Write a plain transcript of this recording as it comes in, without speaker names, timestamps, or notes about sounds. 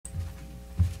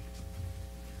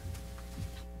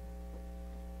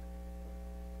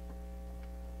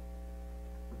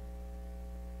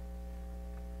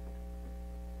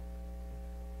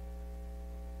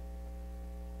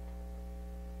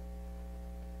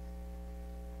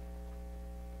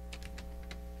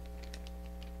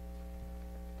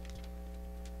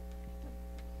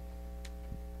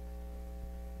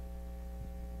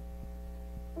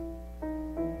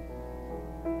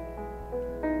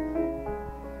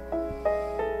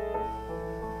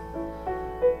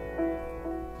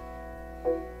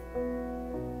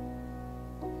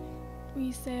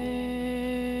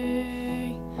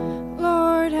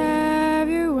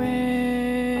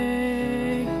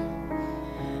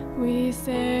We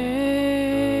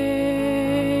say,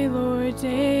 Lord,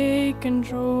 take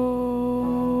control.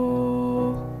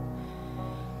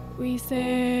 We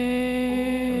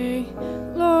say,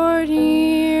 Lord,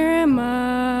 here am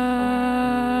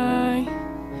I.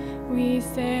 We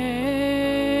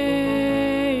say,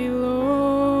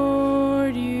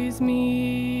 Lord, use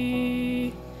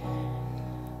me.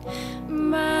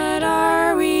 But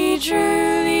are we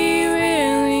truly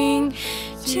willing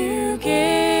to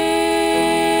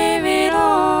give it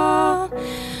all?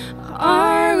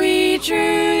 Are we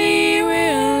truly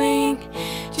willing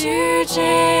to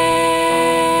change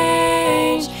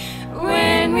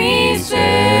when we say,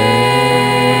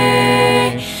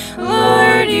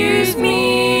 Lord, use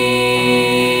me?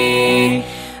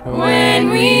 When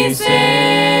we say,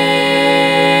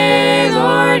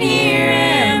 Lord, here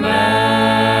am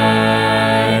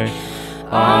I.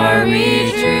 Are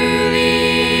we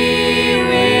truly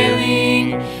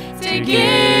willing to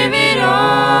give it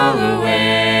all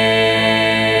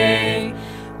away?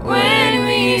 When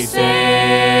we say,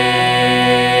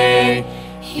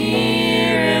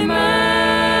 here am I.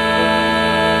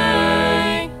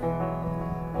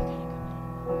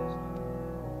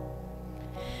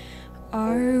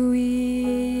 Are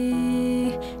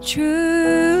we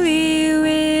truly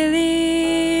willing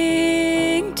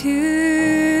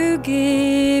to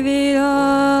give it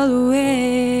all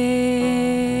away?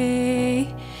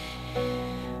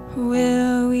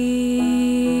 Will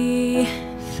we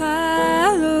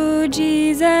follow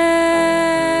Jesus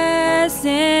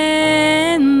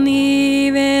and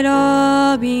leave it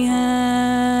all behind?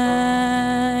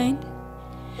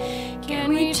 Can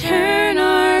we turn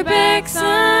our backs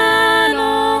on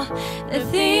all the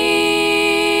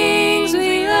things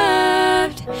we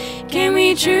loved? Can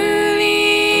we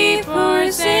truly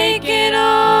forsake it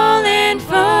all and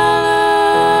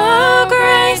follow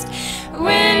Christ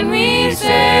when we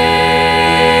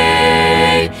say,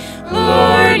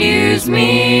 Lord, use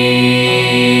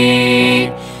me?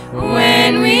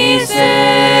 When we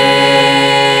say,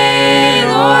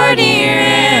 Lord, here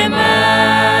am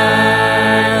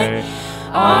I.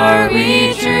 Are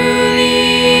we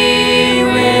truly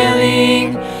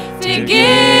willing to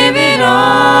give it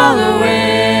all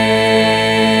away?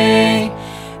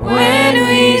 When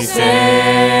we say,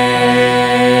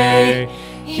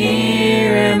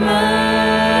 here am I.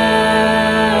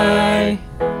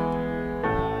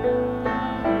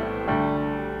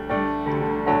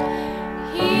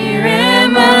 Here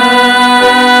am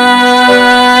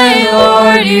I,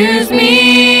 Lord, use me.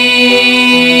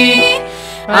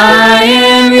 I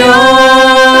am yours,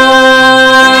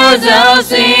 I'll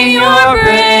sing your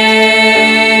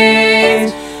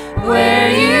praise. Where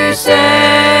you send,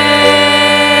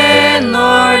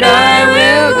 Lord, I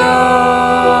will go.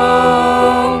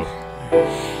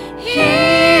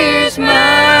 Here's my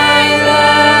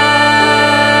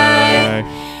life,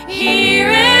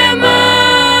 here am I.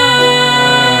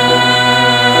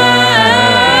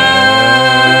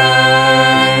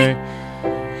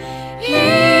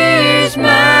 Here's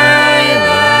my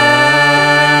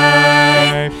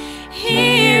life,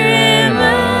 here am I.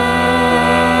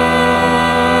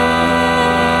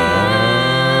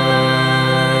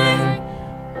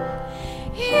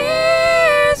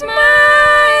 Here's my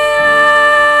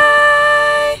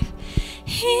life,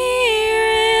 here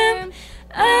am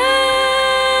I.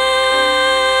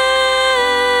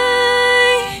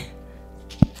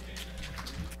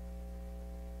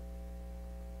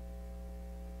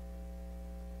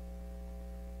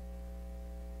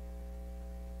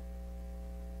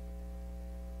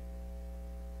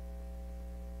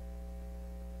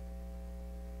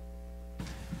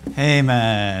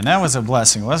 Amen. That was a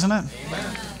blessing, wasn't it?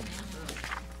 Amen.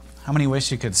 How many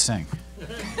wish you could sing?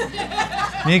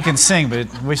 You can sing,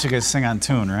 but wish you could sing on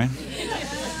tune, right?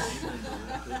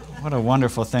 What a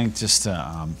wonderful thing just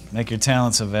to make your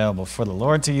talents available for the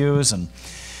Lord to use, and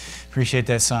appreciate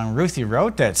that song. Ruthie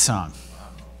wrote that song.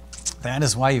 That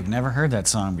is why you've never heard that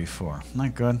song before. Isn't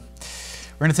that good?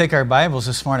 We're going to take our Bibles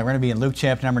this morning. We're going to be in Luke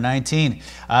chapter number 19.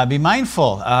 Be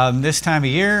mindful, this time of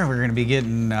year, we're going to be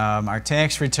getting our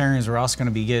tax returns. We're also going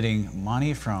to be getting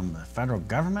money from the federal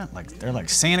government. They're like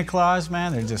Santa Claus,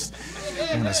 man. They're just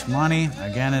giving us money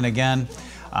again and again.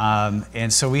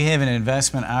 And so we have an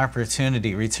investment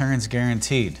opportunity, returns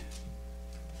guaranteed.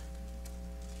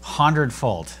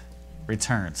 100-fold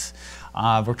returns.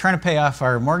 We're trying to pay off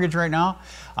our mortgage right now.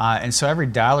 And so every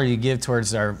dollar you give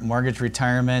towards our mortgage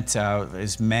retirement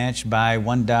is matched by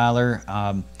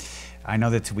 $1. I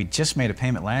know that we just made a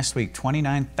payment last week,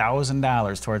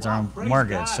 $29,000 towards our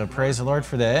mortgage. God. So praise the Lord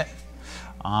for that.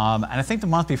 And I think the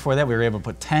month before that we were able to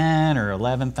put 10 or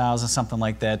 11,000, something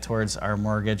like that, towards our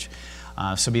mortgage.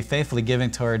 So be faithfully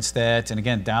giving towards that. And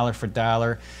again, dollar for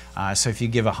dollar. So if you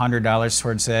give $100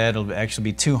 towards that, it'll actually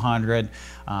be $200.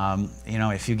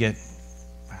 If you get,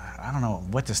 I don't know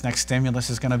what this next stimulus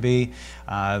is going to be,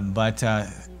 but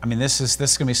this is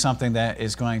going to be something that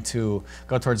is going to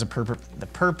go towards the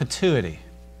perpetuity.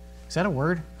 Is that a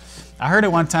word? I heard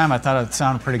it one time. I thought it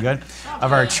sounded pretty good,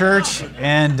 of our church,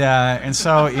 and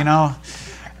so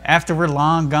after we're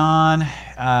long gone,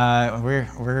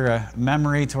 we're a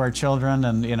memory to our children,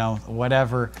 and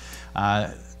whatever.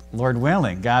 Lord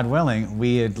willing, God willing,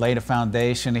 we had laid a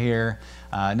foundation here,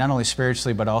 not only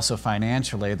spiritually but also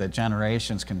financially, that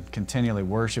generations can continually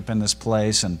worship in this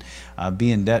place, and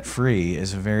being debt-free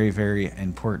is a very, very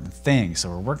important thing. So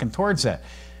we're working towards that.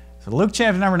 So Luke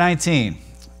chapter number 19.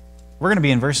 We're going to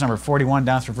be in verse number 41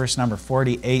 down through verse number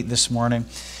 48 this morning.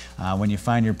 When you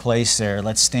find your place there,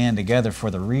 let's stand together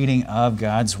for the reading of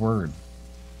God's Word.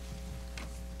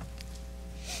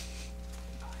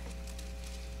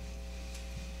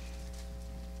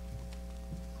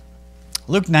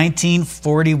 Luke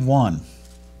 19:41.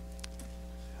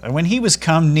 And when he was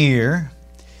come near,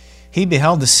 he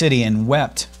beheld the city and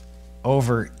wept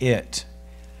over it,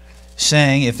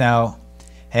 saying, If thou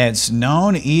hadst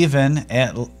known even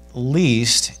at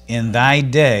least in thy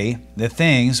day the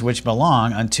things which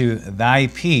belong unto thy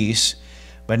peace,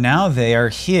 but now they are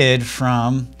hid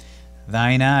from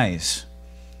thine eyes.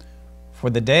 For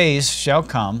the days shall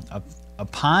come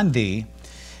upon thee,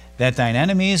 that thine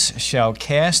enemies shall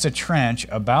cast a trench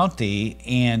about thee,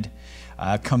 and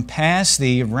compass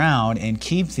thee round, and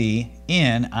keep thee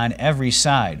in on every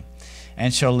side,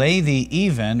 and shall lay thee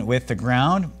even with the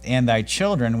ground, and thy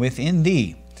children within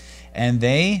thee, and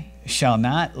they shall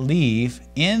not leave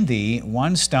in thee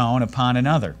one stone upon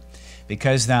another,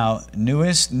 because thou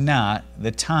knewest not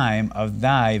the time of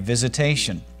thy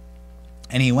visitation.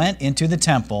 And he went into the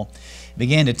temple,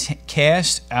 began to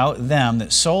cast out them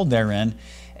that sold therein,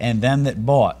 and them that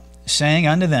bought, saying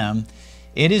unto them,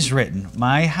 It is written,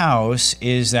 My house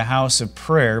is the house of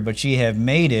prayer, but ye have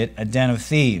made it a den of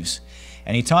thieves.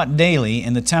 And he taught daily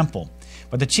in the temple.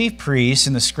 But the chief priests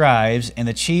and the scribes and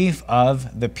the chief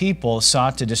of the people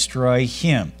sought to destroy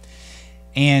him,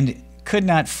 and could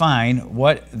not find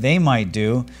what they might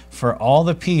do, for all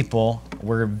the people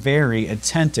were very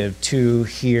attentive to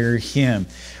hear him.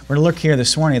 We're going to look here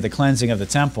this morning at the cleansing of the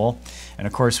temple. And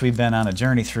of course, we've been on a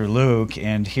journey through Luke,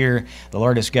 and here the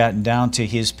Lord has gotten down to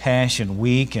his Passion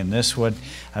Week, and this would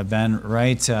have been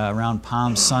right around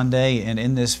Palm Sunday. And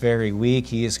in this very week,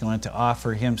 he is going to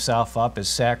offer himself up as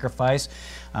sacrifice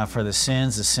for the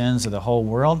sins of the whole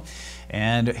world.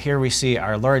 And here we see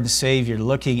our Lord and Savior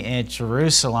looking at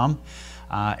Jerusalem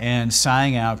and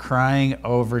sighing out, crying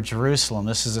over Jerusalem.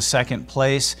 This is the second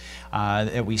place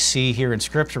that we see here in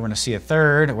Scripture. We're going to see a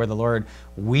third where the Lord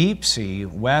weeps. He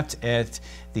wept at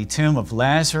the tomb of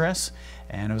Lazarus,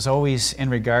 and it was always in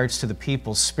regards to the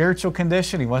people's spiritual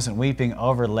condition. He wasn't weeping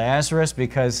over Lazarus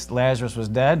because Lazarus was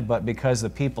dead, but because the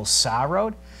people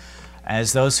sorrowed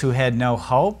as those who had no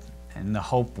hope, and the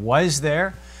hope was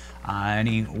there. And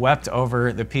he wept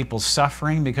over the people's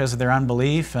suffering because of their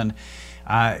unbelief. And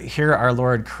here our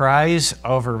Lord cries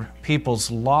over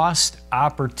people's lost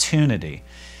opportunity.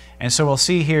 And so we'll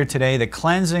see here today the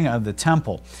cleansing of the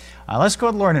temple. Let's go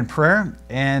to the Lord in prayer,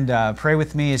 and pray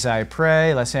with me as I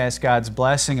pray. Let's ask God's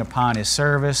blessing upon his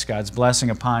service, God's blessing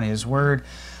upon his word.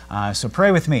 So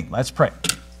pray with me. Let's pray.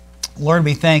 Lord,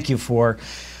 we thank you for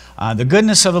the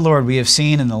goodness of the Lord we have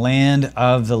seen in the land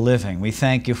of the living. We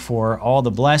thank you for all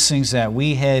the blessings that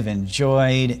we have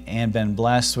enjoyed and been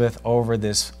blessed with over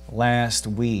this last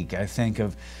week. I think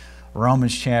of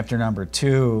Romans chapter number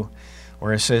 2,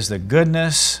 where it says, the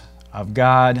goodness of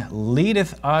God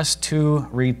leadeth us to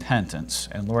repentance.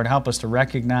 And Lord, help us to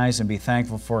recognize and be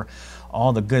thankful for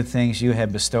all the good things you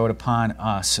have bestowed upon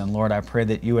us. And Lord, I pray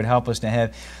that you would help us to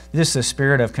have just the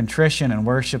spirit of contrition and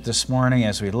worship this morning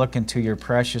as we look into your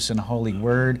precious and holy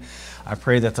word. I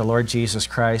pray that the Lord Jesus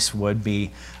Christ would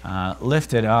be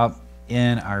lifted up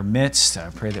in our midst. I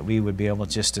pray that we would be able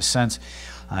just to sense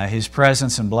his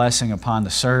presence and blessing upon the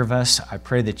service. I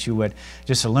pray that you would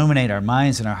just illuminate our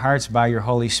minds and our hearts by your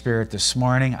Holy Spirit this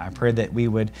morning. I pray that we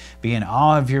would be in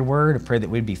awe of your word. I pray that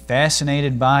we'd be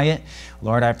fascinated by it.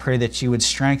 Lord, I pray that you would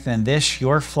strengthen this,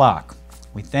 your flock.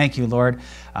 We thank you, Lord,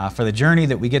 for the journey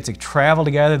that we get to travel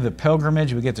together, the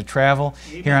pilgrimage we get to travel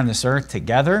here on this earth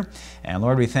together. And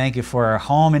Lord, we thank you for our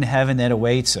home in heaven that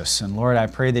awaits us. And Lord, I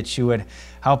pray that you would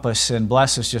help us and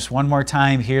bless us just one more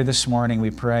time here this morning. We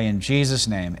pray in Jesus'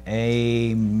 name.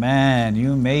 Amen.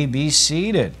 You may be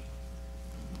seated.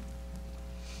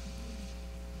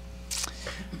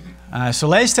 So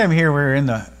last time here we were in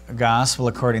the Gospel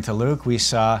according to Luke, we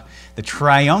saw the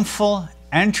triumphal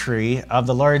entry of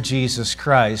the Lord Jesus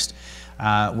Christ,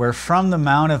 where from the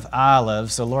Mount of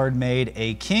Olives the Lord made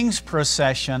a king's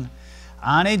procession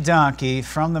on a donkey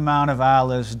from the Mount of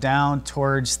Olives down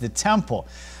towards the temple.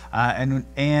 And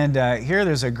here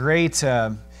there's a great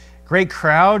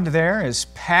crowd there. It's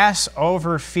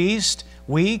Passover feast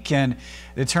week, and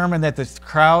determined that the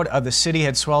crowd of the city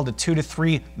had swelled to 2 to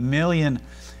 3 million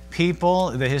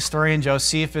people. The historian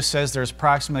Josephus says there's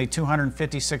approximately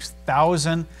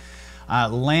 256,000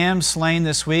 lambs slain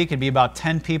this week. It'd be about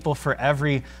 10 people for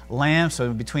every lamb,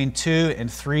 so between 2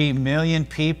 and 3 million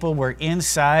people were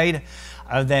inside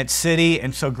of that city.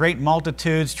 And so great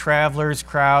multitudes, travelers,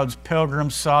 crowds,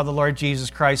 pilgrims saw the Lord Jesus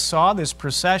Christ, saw this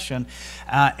procession,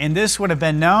 and this would have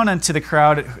been known unto the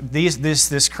crowd.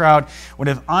 This crowd would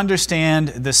have understand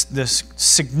this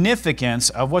significance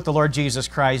of what the Lord Jesus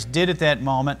Christ did at that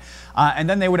moment, and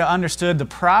then they would have understood the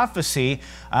prophecy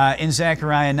in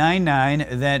Zechariah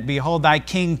 9:9 that, behold, thy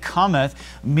king cometh,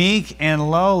 meek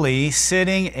and lowly,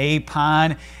 sitting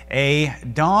upon a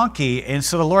donkey. And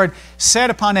so the Lord sat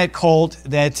upon that colt,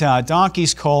 that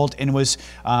donkey's colt, and was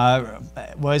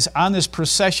on this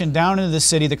procession down into the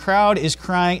city. The crowd is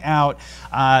crying out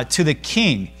to the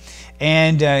king.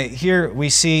 And here we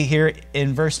see here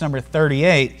in verse number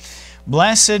 38,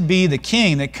 blessed be the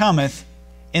king that cometh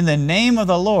in the name of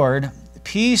the Lord,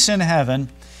 peace in heaven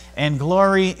and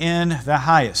glory in the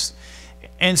highest.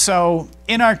 And so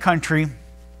in our country,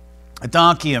 a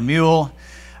donkey, a mule,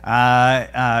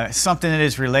 something that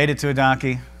is related to a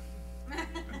donkey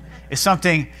is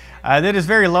something that is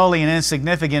very lowly and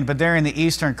insignificant, but there in the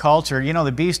Eastern culture, you know,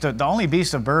 the only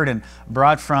beast of burden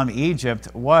brought from Egypt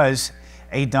was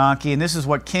a donkey, and this is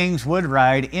what kings would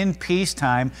ride in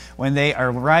peacetime when they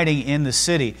are riding in the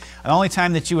city. The only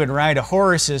time that you would ride a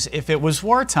horse is if it was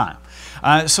wartime.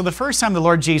 So the first time the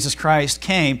Lord Jesus Christ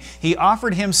came, He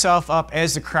offered Himself up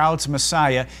as the crowd's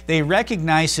Messiah. They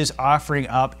recognized His offering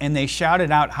up, and they shouted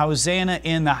out, Hosanna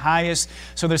in the highest.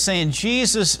 So they're saying,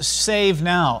 Jesus, save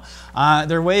now.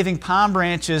 They're waving palm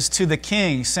branches to the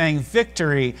King, saying,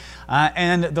 victory.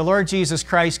 And the Lord Jesus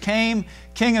Christ came,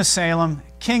 King of Salem,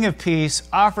 King of Peace,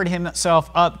 offered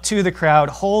Himself up to the crowd,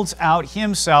 holds out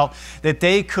Himself that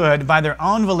they could, by their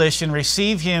own volition,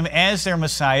 receive Him as their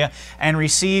Messiah and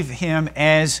receive Him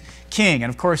as King. And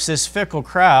of course, this fickle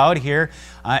crowd here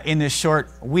in this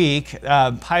short week,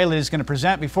 Pilate is going to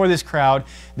present before this crowd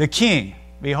the King.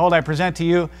 Behold, I present to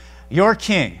you your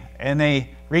King. And they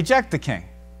reject the King.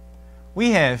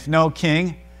 We have no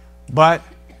king but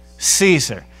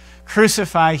Caesar.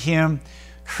 Crucify Him,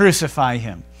 crucify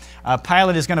Him.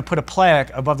 Pilate is going to put a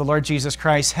plaque above the Lord Jesus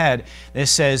Christ's head that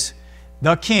says,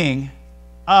 the King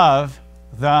of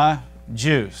the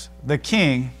Jews. The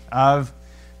King of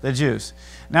the Jews.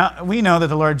 Now, we know that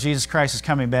the Lord Jesus Christ is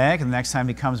coming back, and the next time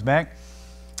He comes back,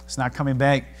 He's not coming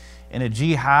back in a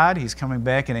jihad, He's coming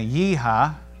back in a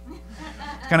yeehaw.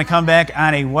 He's going to come back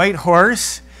on a white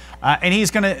horse. And he is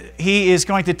going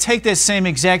to take that same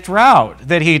exact route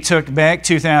that He took back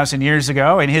 2,000 years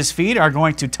ago, and His feet are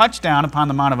going to touch down upon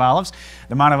the Mount of Olives.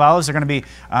 The Mount of Olives are going to be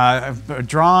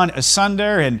drawn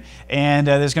asunder, and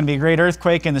there's going to be a great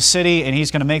earthquake in the city, and He's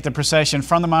going to make the procession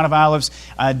from the Mount of Olives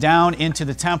down into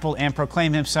the temple and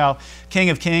proclaim Himself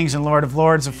King of Kings and Lord of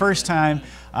Lords. The first time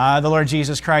the Lord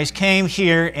Jesus Christ came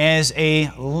here as a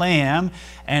lamb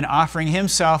and offering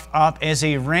Himself up as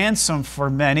a ransom for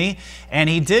many, and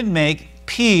He did make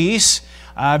peace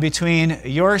between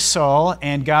your soul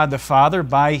and God the Father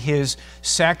by His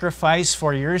sacrifice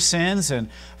for your sins and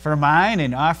for mine,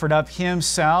 and offered up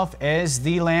Himself as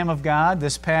the Lamb of God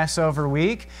this Passover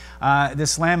week,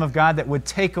 this Lamb of God that would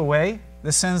take away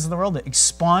the sins of the world,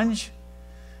 expunge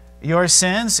your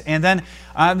sins. And then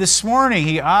this morning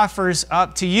He offers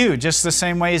up to you, just the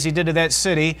same way as He did to that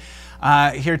city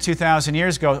here 2,000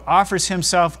 years ago, offers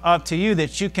Himself up to you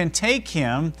that you can take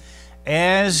Him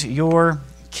as your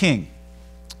King.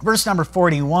 Verse number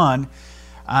 41,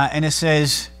 and it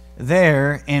says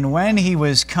there, and when He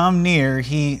was come near,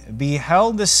 He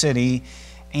beheld the city,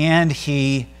 and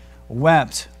He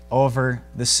wept over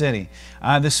the city.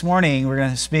 This morning we're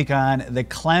going to speak on the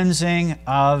cleansing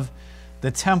of the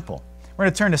temple. We're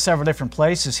going to turn to several different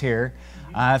places here.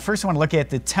 First I want to look at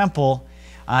the temple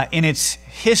in its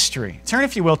history. Turn,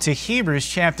 if you will, to Hebrews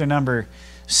chapter number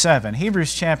 7.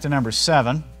 Hebrews chapter number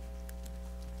 7.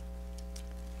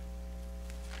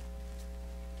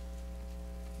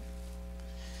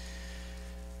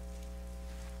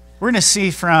 We're going to see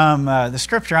from the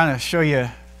scripture. I'm going to show you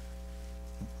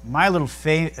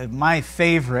my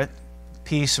favorite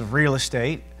piece of real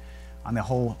estate on the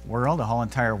whole world, the whole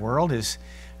entire world, is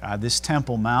this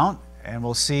Temple Mount. And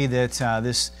we'll see that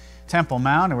this Temple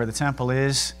Mount, or where the temple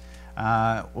is,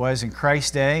 was in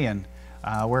Christ's day, and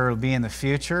where it will be in the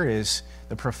future is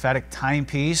the prophetic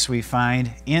timepiece we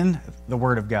find in the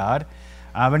Word of God.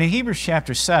 But in Hebrews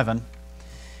chapter 7,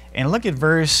 and look at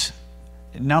verse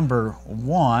number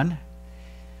 1,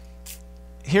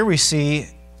 here we see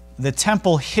the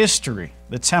temple history.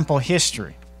 The temple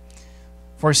history.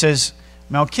 For it says,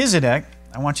 Melchizedek,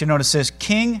 I want you to notice this,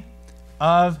 king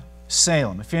of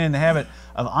Salem. If you're in the habit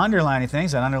of underlining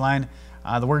things, I'd underline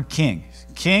the word king.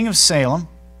 King of Salem.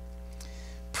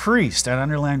 Priest, I'd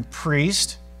underline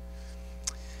priest.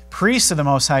 Priest of the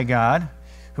Most High God,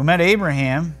 who met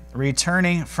Abraham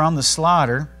returning from the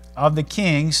slaughter of the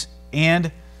kings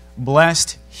and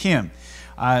blessed him.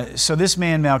 So this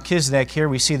man Melchizedek here,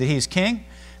 we see that he's king,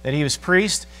 that he was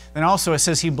priest. Then also it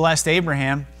says he blessed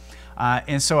Abraham.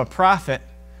 And so a prophet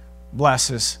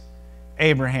blesses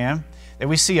Abraham. That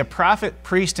we see a prophet,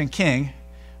 priest, and king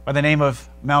by the name of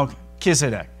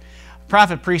Melchizedek.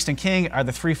 Prophet, priest, and king are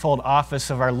the threefold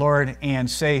office of our Lord and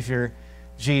Savior,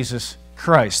 Jesus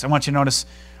Christ. I want you to notice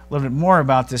a little bit more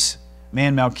about this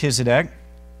man Melchizedek.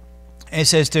 It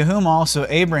says, to whom also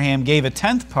Abraham gave a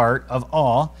tenth part of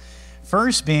all,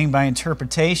 first being by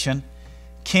interpretation,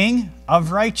 king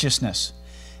of righteousness,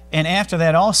 and after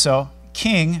that also,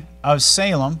 king of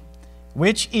Salem,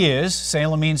 which is,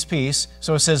 Salem means peace,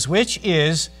 so it says, which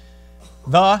is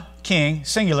the king,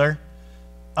 singular,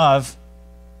 of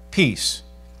peace.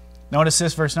 Notice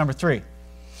this, verse number 3.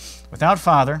 Without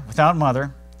father, without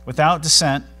mother, without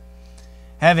descent,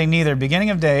 having neither beginning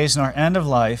of days nor end of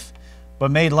life,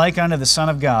 but made like unto the Son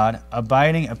of God,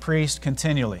 abiding a priest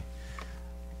continually.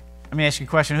 Let me ask you a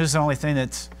question. Who's the only thing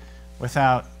that's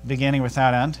without beginning,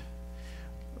 without end?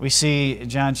 We see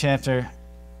John chapter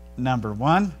number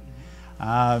 1,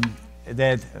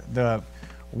 that the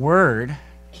Word,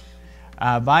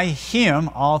 by Him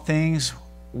all things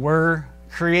were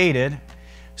created.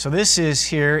 So this is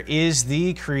here is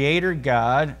the Creator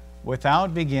God,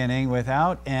 without beginning,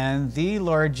 without end, the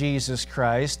Lord Jesus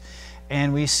Christ.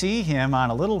 And we see Him on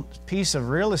a little piece of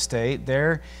real estate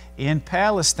there in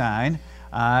Palestine,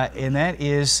 and that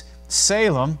is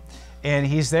Salem. And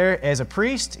He's there as a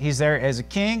priest, He's there as a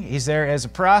king, He's there as a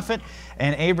prophet,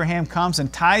 and Abraham comes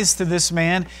and tithes to this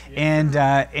man, and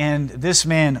this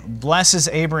man blesses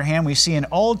Abraham. We see an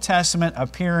Old Testament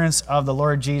appearance of the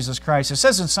Lord Jesus Christ. It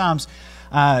says in Psalms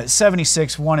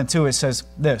 76, 1 and 2, it says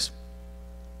this,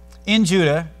 in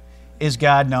Judah is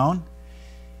God known,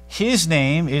 His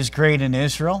name is great in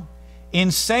Israel, in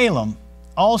Salem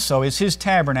also is His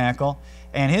tabernacle,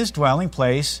 and His dwelling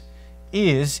place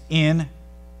is in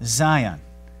Zion.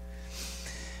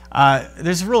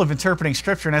 There's a rule of interpreting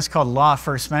Scripture, and that's called law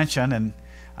first mention.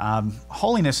 And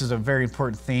holiness is a very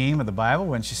important theme of the Bible,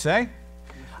 wouldn't you say?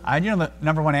 You know, the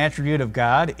number one attribute of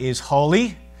God is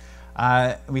holy.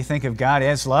 We think of God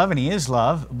as love, and He is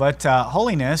love, but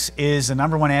holiness is the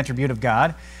number one attribute of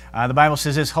God. The Bible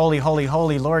says this, holy, holy,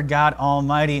 holy, Lord God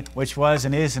Almighty, which was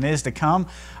and is to come.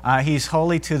 He's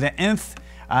holy to the nth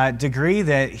degree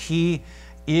that He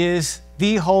is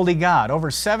the holy God.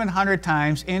 Over 700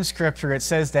 times in Scripture it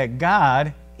says that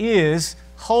God is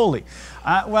holy.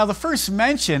 Well, the first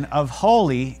mention of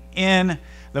holy in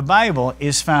the Bible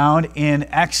is found in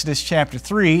Exodus chapter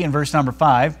 3 and verse number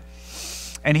 5.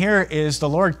 And here is the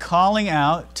Lord calling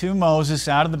out to Moses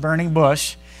out of the burning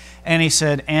bush. And He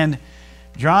said, and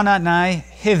draw not nigh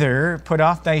hither, put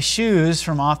off thy shoes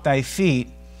from off thy feet,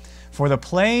 for the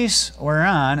place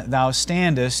whereon thou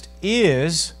standest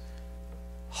is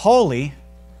holy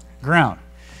ground.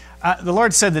 The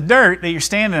Lord said the dirt that you're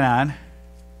standing on,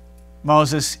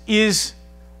 Moses, is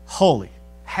holy,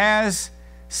 has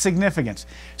significance.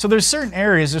 So there's certain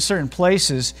areas, there's certain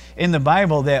places in the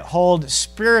Bible that hold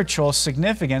spiritual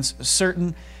significance,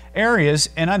 certain areas,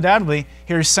 and undoubtedly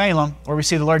here's Salem, where we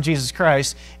see the Lord Jesus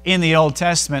Christ in the Old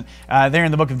Testament. There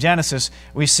in the book of Genesis,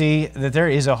 we see that there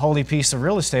is a holy piece of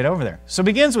real estate over there. So it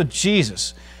begins with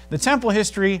Jesus. The temple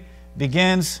history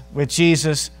begins with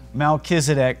Jesus,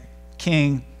 Melchizedek,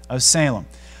 king of Salem.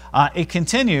 It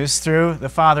continues through the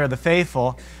father of the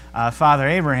faithful, Father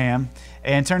Abraham,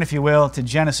 and turn, if you will, to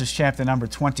Genesis chapter number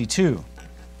 22.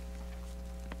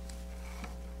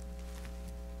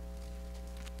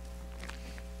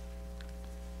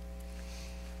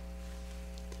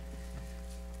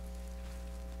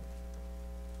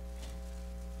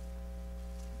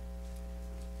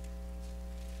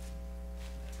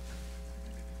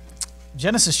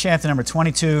 Genesis chapter number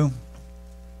 22,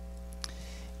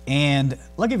 and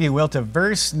look, if you will, to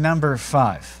verse number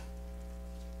 5.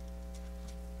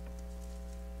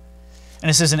 And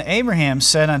it says, and Abraham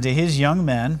said unto his young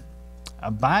men,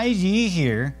 abide ye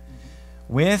here,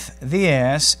 with the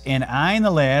ass, and I and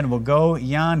the lad will go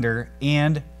yonder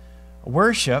and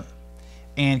worship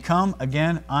and come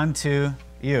again unto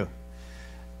you.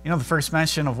 You know, the first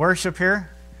mention of worship here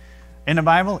in the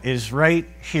Bible is right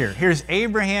here. Here's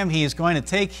Abraham. He is going to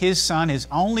take his son, his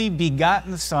only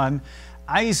begotten son,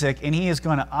 Isaac, and he is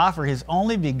going to offer his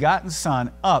only begotten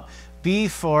son up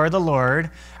before the Lord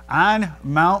on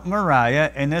Mount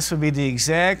Moriah, and this would be the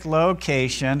exact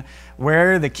location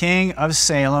where the king of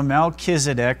Salem,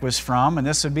 Melchizedek, was from, and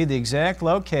this would be the exact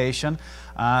location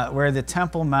where the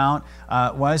Temple Mount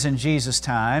was in Jesus'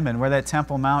 time, and where that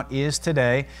Temple Mount is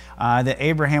today, that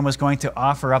Abraham was going to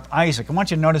offer up Isaac. I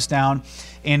want you to notice down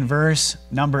in verse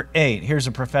number 8. Here's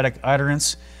a prophetic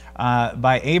utterance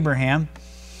by Abraham.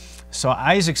 So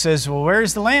Isaac says, well,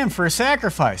 where's the lamb for a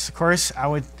sacrifice? Of course, I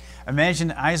would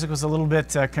imagine Isaac was a little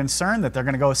bit concerned that they're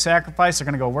going to go sacrifice, they're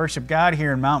going to go worship God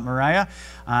here in Mount Moriah,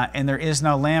 and there is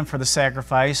no lamb for the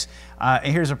sacrifice.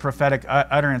 Here's a prophetic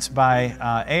utterance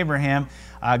by Abraham.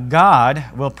 God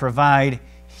will provide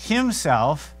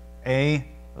himself a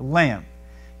lamb.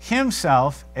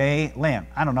 Himself a lamb.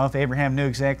 I don't know if Abraham knew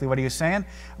exactly what he was saying,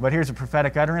 but here's a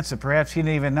prophetic utterance that perhaps he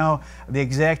didn't even know the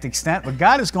exact extent. But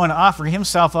God is going to offer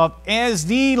himself up as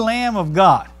the Lamb of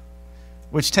God,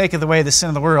 which taketh away the sin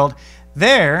of the world,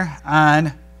 there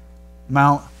on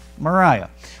Mount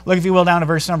Moriah. Look, if you will, down to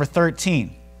verse number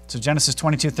 13. So Genesis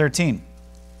 22:13.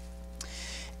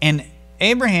 And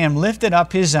Abraham lifted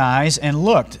up his eyes and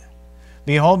looked.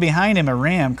 Behold, behind him a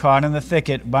ram caught in the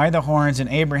thicket by the horns, and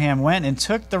Abraham went and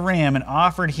took the ram and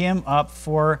offered him up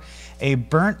for a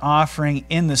burnt offering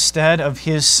in the stead of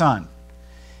his son.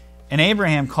 And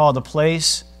Abraham called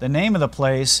the name of the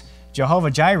place,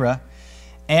 Jehovah-Jireh,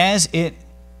 as it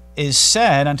is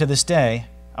said unto this day.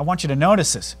 I want you to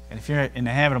notice this. And if you're in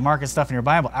the habit of marking stuff in your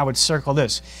Bible, I would circle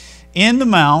this. In the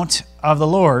mount of the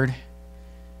Lord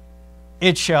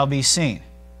it shall be seen.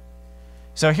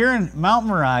 So here in Mount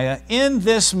Moriah, in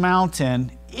this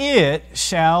mountain, it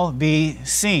shall be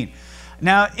seen.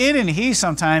 Now, it and he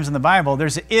sometimes in the Bible,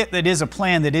 there's an it that is a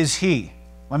plan that is he.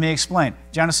 Let me explain.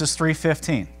 Genesis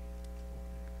 3:15.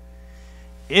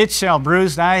 It shall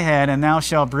bruise thy head, and thou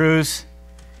shalt bruise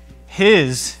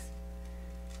his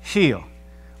heel.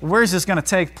 Where's this going to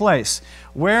take place?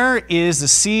 Where is the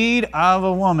seed of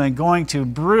a woman going to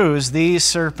bruise the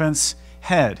serpent's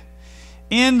head?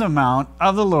 In the mount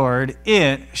of the Lord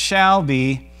it shall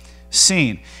be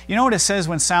seen. You know what it says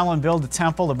when Solomon built the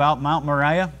temple about Mount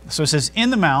Moriah? So it says, in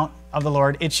the mount of the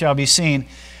Lord it shall be seen.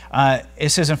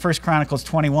 It says in 1 Chronicles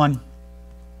 3:1,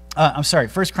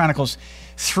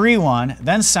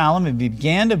 then Solomon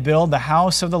began to build the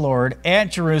house of the Lord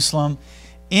at Jerusalem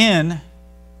in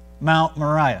Mount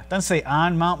Moriah. Doesn't say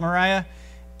on Mount Moriah.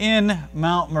 In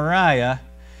Mount Moriah,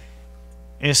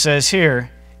 it says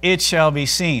here, it shall be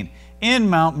seen. In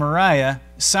Mount Moriah,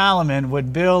 Solomon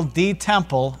would build the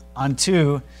temple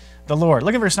unto the Lord.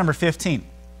 Look at verse number 15.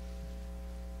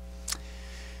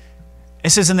 It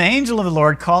says, and the angel of the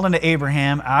Lord called unto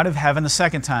Abraham out of heaven the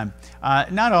second time.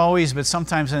 Not always, but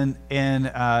sometimes in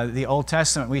the Old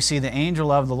Testament, we see the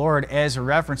angel of the Lord as a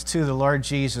reference to the Lord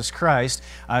Jesus Christ.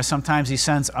 Sometimes he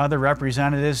sends other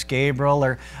representatives, Gabriel,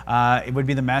 or it would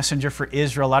be the messenger for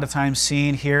Israel, a lot of times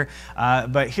seen here.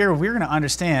 But here we're going to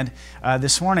understand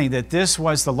this morning that this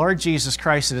was the Lord Jesus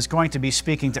Christ that is going to be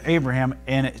speaking to Abraham,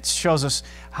 and it shows us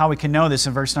how we can know this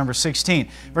in verse number 16.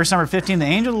 Verse number 15, the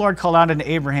angel of the Lord called out unto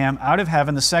Abraham out of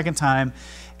heaven the second time,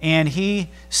 and he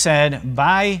said,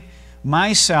 by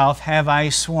myself have I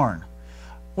sworn.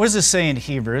 What does this say in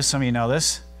Hebrews? Some of you know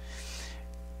this.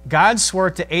 God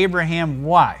swore to Abraham.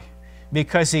 Why?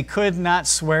 Because he could not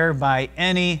swear by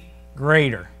any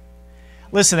greater.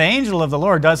 Listen, the angel of the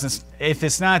Lord doesn't, if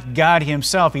it's not God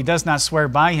himself, he does not swear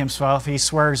by himself. He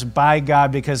swears by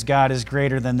God because God is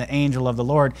greater than the angel of the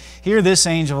Lord. Here this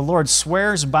angel of the Lord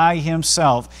swears by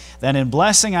himself that in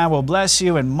blessing I will bless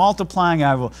you, and multiplying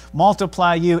I will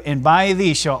multiply you, and by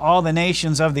thee shall all the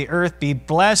nations of the earth be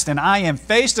blessed. And I am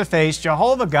face to face,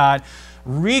 Jehovah God,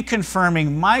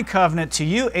 reconfirming my covenant to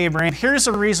you, Abraham. Here's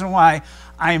the reason why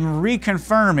I'm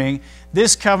reconfirming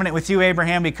this covenant with you,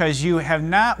 Abraham, because you have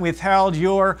not withheld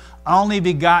your only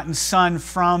begotten son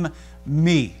from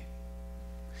me.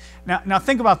 Now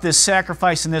think about this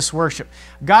sacrifice and this worship.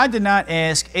 God did not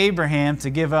ask Abraham to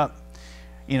give up,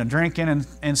 drinking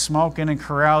and smoking and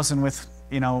carousing with,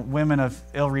 women of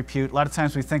ill repute. A lot of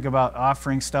times we think about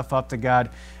offering stuff up to God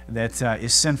that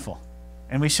is sinful,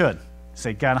 and we should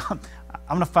say, God, I'm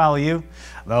going to follow you.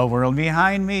 The world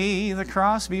behind me, the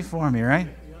cross before me, right?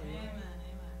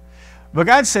 But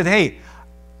God said, hey,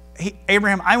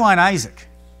 Abraham, I want Isaac.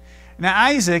 Now,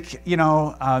 Isaac,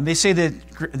 they say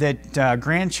that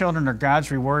grandchildren are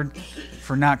God's reward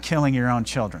for not killing your own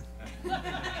children.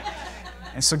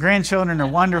 And so grandchildren are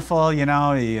wonderful, you're in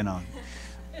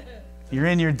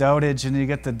your dotage and you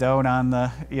get the dote on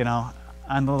the,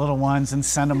 on the little ones and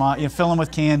send them out, you fill them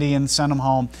with candy and send them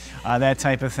home, that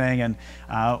type of thing. And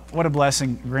what a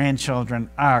blessing grandchildren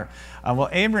are. Well,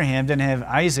 Abraham didn't have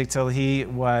Isaac till he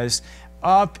was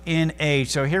up in age.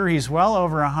 So here he's well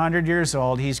over 100 years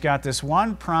old. He's got this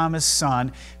one promised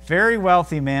son, very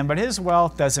wealthy man, but his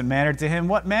wealth doesn't matter to him.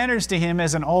 What matters to him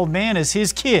as an old man is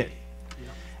his kid.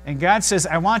 And God says,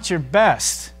 I want your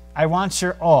best. I want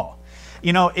your all.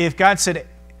 If God said,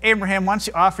 Abraham, why don't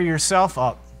you offer yourself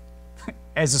up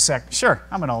as a sacrifice? Sure,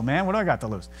 I'm an old man. What do I got to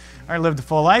lose? I lived a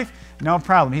full life. No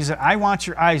problem. He said, I want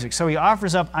your Isaac. So he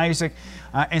offers up Isaac.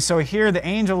 And so here the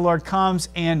angel of the Lord comes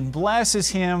and blesses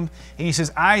him. And he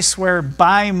says, I swear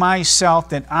by myself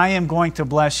that I am going to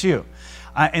bless you.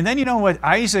 And then you know what?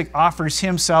 Isaac offers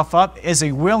himself up as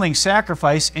a willing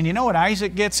sacrifice. And you know what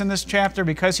Isaac gets in this chapter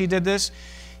because he did this?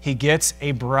 He gets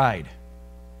a bride.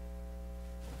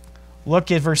 Look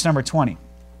at verse number 20.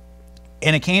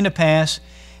 And it came to pass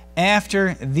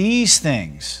after these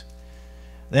things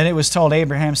that it was told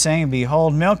Abraham, saying,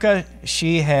 Behold, Milcah,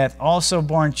 she hath also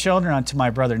borne children unto my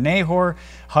brother Nahor,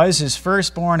 Huz his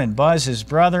firstborn, and Buz his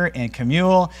brother, and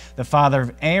Kemuel, the father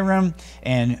of Aram,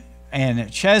 and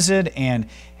Chesed, and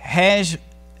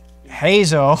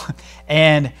Hazo,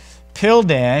 and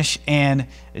Pildash, and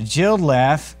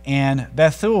Jildleth, and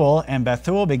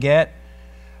Bethuel begat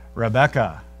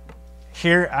Rebekah.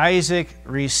 Here Isaac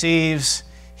receives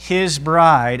his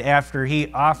bride after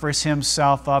he offers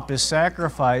himself up as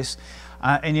sacrifice.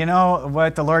 And you know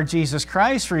what the Lord Jesus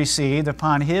Christ received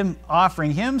upon him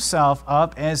offering himself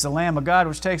up as the Lamb of God,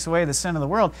 which takes away the sin of the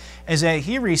world, is that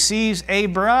he receives a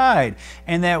bride,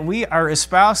 and that we are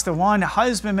espoused to one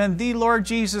husbandman, the Lord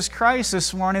Jesus Christ,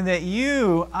 this morning, that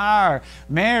you are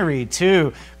married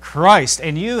to Christ,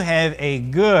 and you have a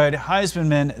good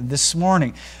husbandman this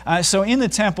morning. So in the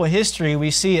temple history,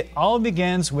 we see it all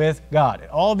begins with God. It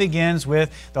all begins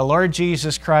with the Lord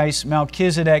Jesus Christ,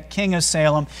 Melchizedek, King of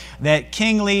Salem, that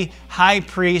kingly high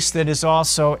priest that is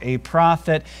also a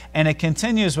prophet. And it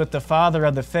continues with the Father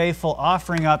of the faithful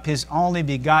offering up his only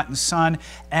begotten Son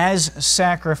as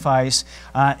sacrifice.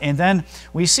 And then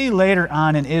we see later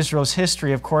on in Israel's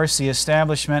history, of course, the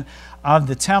establishment of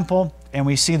the temple, and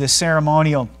we see the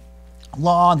ceremonial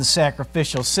law, the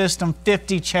sacrificial system.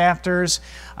 50 chapters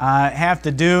have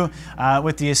to do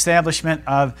with the establishment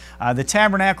of the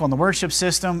tabernacle and the worship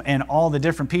system and all the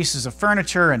different pieces of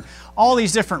furniture and all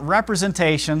these different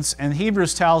representations. And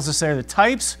Hebrews tells us they're the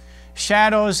types,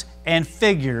 shadows, and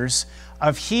figures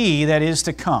of He that is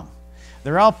to come.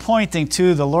 They're all pointing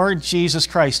to the Lord Jesus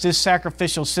Christ, His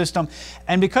sacrificial system.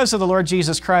 And because of the Lord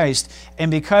Jesus Christ, and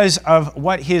because of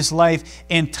what His life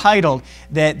entitled,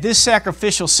 that this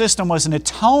sacrificial system was an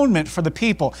atonement for the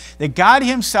people, that God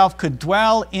Himself could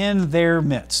dwell in their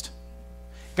midst.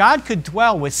 God could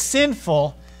dwell with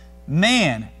sinful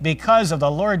man because of the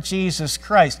Lord Jesus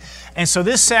Christ. And so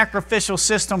this sacrificial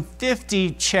system,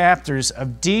 50 chapters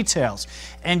of details.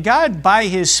 And God, by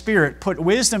His Spirit, put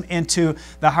wisdom into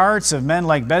the hearts of men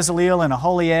like Bezaleel and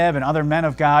Aholiab and other men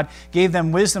of God, gave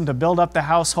them wisdom to build up the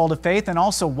household of faith, and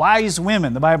also wise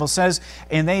women, the Bible says,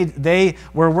 and they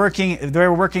were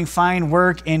working fine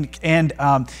work and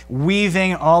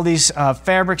weaving all these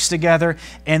fabrics together,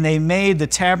 and they made the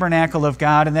tabernacle of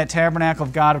God, and that tabernacle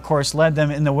of God, of course, led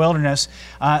them in the wilderness.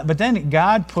 But then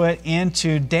God put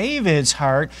into David's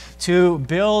heart to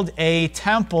build a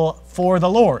temple for the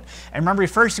Lord. And remember,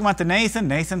 first he went to Nathan.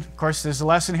 Nathan, of course, there's a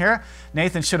lesson here.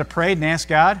 Nathan should have prayed and asked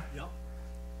God,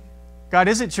 God,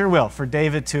 is it your will for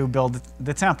David to build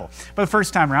the temple? But the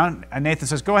first time around, Nathan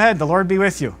says, go ahead, the Lord be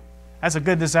with you. That's a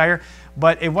good desire.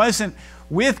 But it wasn't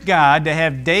with God to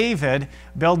have David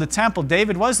build the temple.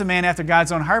 David was the man after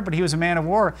God's own heart, but he was a man of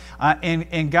war.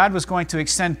 And God was going to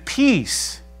extend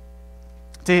peace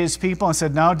to His people and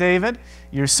said, no, David,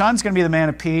 your son's going to be the man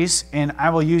of peace, and I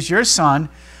will use your son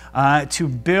to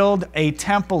build a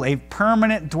temple, a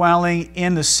permanent dwelling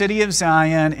in the city of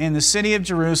Zion, in the city of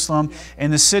Jerusalem, in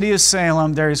the city of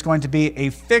Salem. There is going to be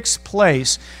a fixed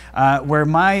place where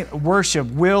my worship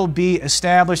will be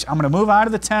established. I'm going to move out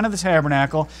of the tent of the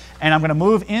tabernacle, and I'm going to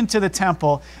move into the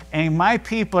temple, and my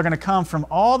people are going to come from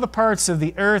all the parts of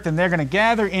the earth, and they're going to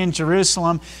gather in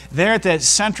Jerusalem. They're at that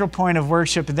central point of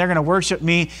worship, and they're going to worship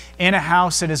me in a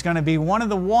house that is going to be one of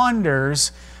the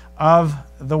wonders of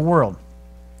the world.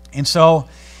 And so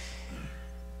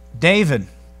David,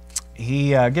 he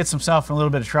gets himself in a little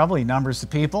bit of trouble. He numbers the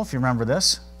people, if you remember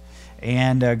this.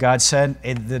 And God said,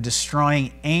 the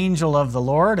destroying angel of the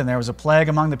Lord, and there was a plague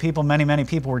among the people. Many, many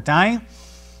people were dying.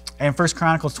 And 1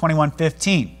 Chronicles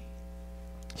 21:15.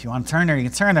 If you want to turn there, you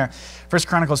can turn there. 1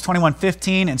 Chronicles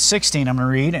 21:15 and 16, I'm going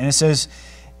to read. And it says,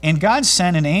 "And God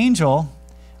sent an angel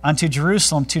unto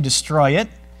Jerusalem to destroy it.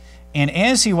 And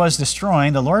as he was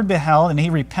destroying, the Lord beheld, and he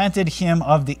repented him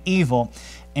of the evil,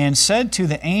 and said to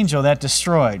the angel that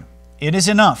destroyed, It is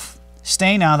enough.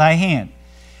 Stay now thy hand.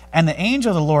 And the angel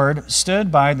of the Lord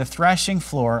stood by the threshing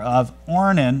floor of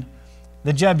Ornan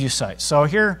the Jebusite." So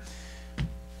here,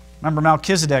 remember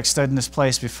Melchizedek stood in this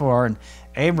place before, and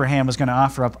Abraham was going to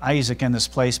offer up Isaac in this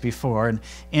place before,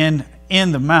 and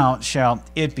in the mount shall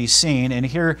it be seen. And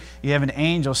here you have an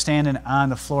angel standing on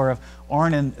the floor of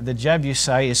Ornan the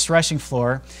Jebusite, his threshing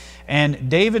floor. And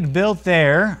David built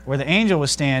there, where the angel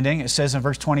was standing, it says in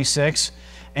verse 26,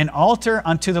 an altar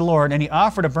unto the Lord, and he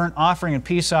offered a burnt offering and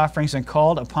peace offerings and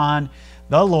called upon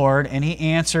the Lord, and he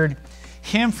answered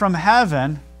him from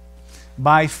heaven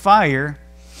by fire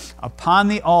upon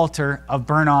the altar of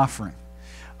burnt offering.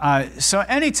 So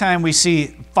anytime we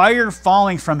see fire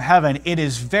falling from heaven, it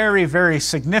is very, very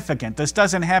significant. This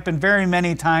doesn't happen very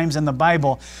many times in the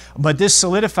Bible, but this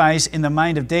solidifies in the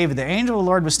mind of David. The angel of the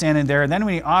Lord was standing there, and then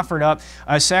when he offered up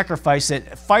a sacrifice,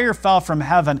 that fire fell from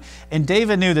heaven, and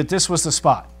David knew that this was the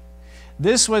spot.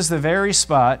 This was the very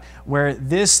spot where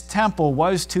this temple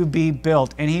was to be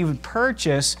built, and he would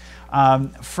purchase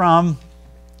from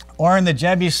Ornan the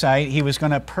Jebusite, he was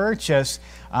going to purchase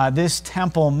this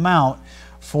temple mount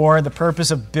for the purpose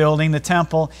of building the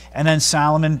temple. And then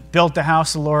Solomon built the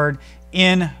house of the Lord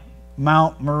in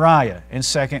Mount Moriah in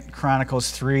 2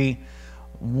 Chronicles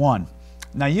 3:1.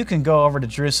 Now you can go over to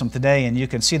Jerusalem today and you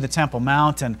can see the Temple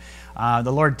Mount, and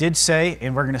the Lord did say,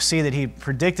 and we're going to see that he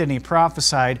predicted and he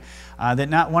prophesied that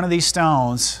not one of these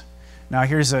stones, now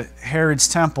here's Herod's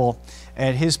temple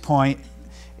at his point,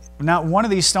 not one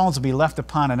of these stones will be left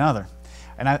upon another.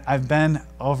 And I've been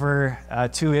over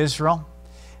to Israel,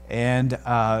 and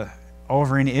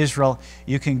over in Israel,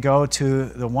 you can go to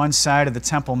the one side of the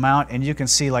Temple Mount and you can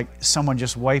see like someone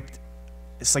just wiped,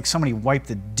 it's like somebody wiped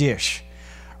a dish.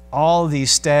 All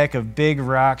these stack of big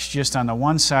rocks just on the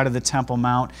one side of the Temple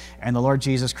Mount, and the Lord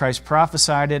Jesus Christ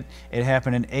prophesied it. It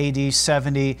happened in AD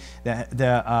 70.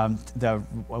 The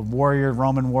warrior,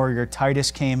 Roman warrior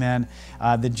Titus came in,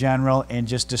 the general, and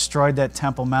just destroyed that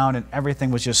Temple Mount, and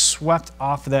everything was just swept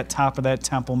off of that top of that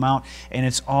Temple Mount, and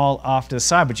it's all off to the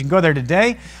side. But you can go there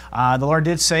today. The Lord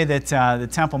did say that the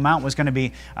Temple Mount was going to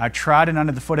be trodden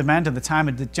under the foot of men to the time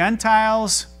of the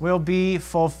Gentiles will be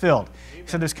fulfilled.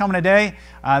 So there's coming a day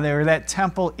that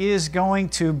temple is going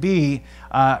to be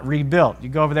rebuilt. You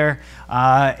go over there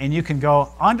and you can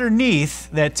go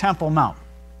underneath that Temple Mount.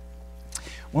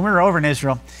 When we were over in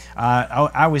Israel,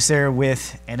 I was there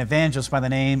with an evangelist by the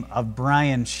name of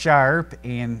Brian Sharp,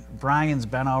 and Brian's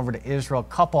been over to Israel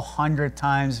a couple hundred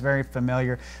times, very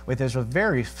familiar with Israel.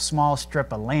 Very small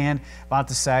strip of land, about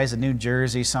the size of New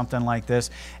Jersey, something like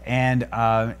this. And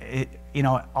you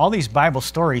know, all these Bible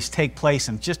stories take place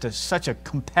in just such a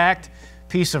compact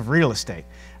piece of real estate.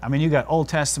 I mean, you got Old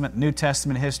Testament, New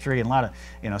Testament history, and a lot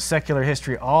of secular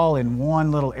history all in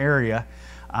one little area.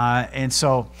 And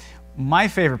so my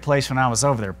favorite place when I was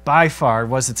over there, by far,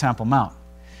 was the Temple Mount.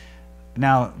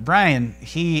 Now, Brian,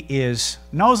 he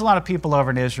knows a lot of people over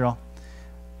in Israel,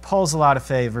 pulls a lot of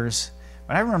favors.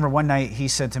 But I remember one night he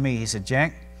said to me, he said,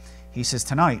 Jack, he says,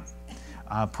 tonight,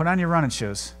 put on your running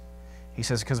shoes. He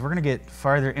says, because we're going to get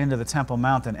farther into the Temple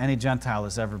Mount than any Gentile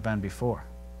has ever been before.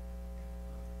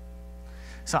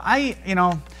 So I've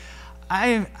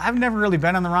never really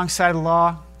been on the wrong side of the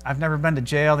law. I've never been to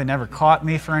jail. They never caught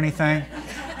me for anything.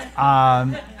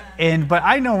 But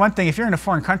I know one thing, if you're in a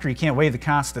foreign country, you can't waive the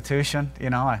Constitution.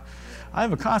 You know, I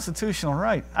have a constitutional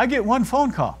right. I get one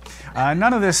phone call.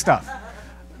 None of this stuff.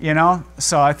 You know,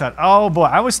 so I thought, oh boy,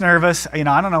 I was nervous. You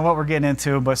know, I don't know what we're getting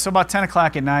into, but so about 10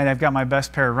 o'clock at night, I've got my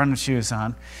best pair of running shoes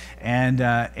on.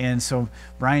 And so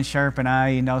Brian Sharp and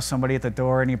I know somebody at the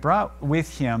door, and he brought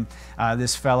with him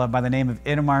this fella by the name of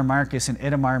Itamar Marcus. And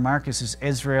Itamar Marcus is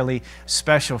Israeli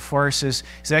Special Forces.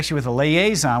 He's actually with a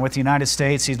liaison with the United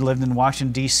States. He's lived in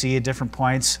Washington, D.C. at different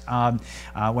points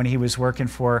when he was working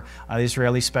for the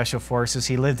Israeli Special Forces.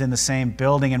 He lived in the same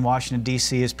building in Washington,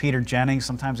 D.C. as Peter Jennings.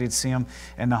 Sometimes we'd see him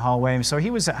in the hallway. So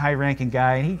he was a high-ranking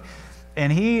guy.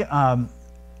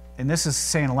 And this is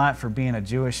saying a lot for being a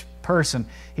Jewish person,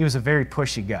 he was a very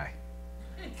pushy guy.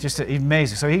 Just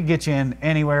amazing. So he'd get you in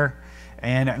anywhere,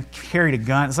 and carried a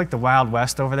gun. It's like the Wild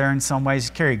West over there in some ways.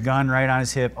 He carried a gun right on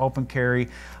his hip, open carry.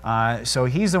 So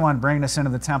he's the one bringing us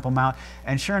into the Temple Mount.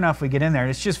 And sure enough, we get in there.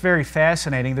 It's just very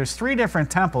fascinating. There's 3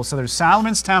 different temples. So there's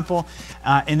Solomon's temple,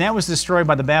 and that was destroyed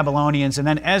by the Babylonians. And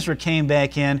then Ezra came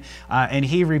back in, and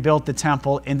he rebuilt the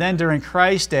temple. And then during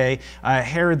Christ's day,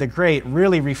 Herod the Great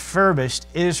really refurbished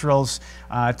Israel's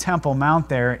Temple Mount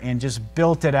there and just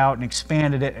built it out and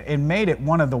expanded it and made it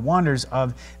one of the wonders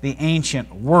of the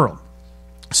ancient world.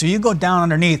 So you go down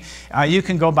underneath, you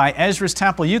can go by Ezra's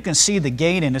temple, you can see the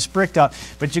gate and it's bricked up,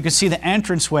 but you can see the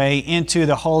entranceway into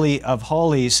the Holy of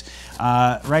Holies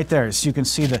right there. So you can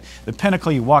see the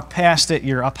pinnacle, you walk past it,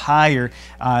 you're up higher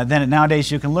than it. Nowadays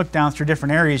you can look down through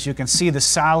different areas, you can see the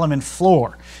Solomon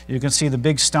floor. You can see the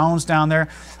big stones down there.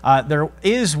 There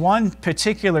is one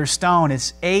particular stone,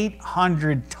 it's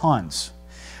 800 tons.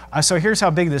 So here's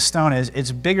how big this stone is.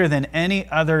 It's bigger than any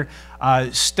other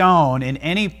stone in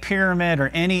any pyramid or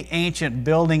any ancient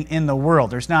building in the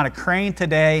world. There's not a crane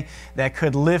today that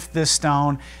could lift this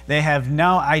stone. They have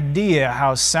no idea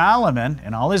how Solomon,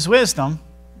 in all his wisdom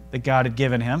that God had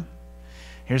given him,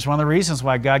 here's one of the reasons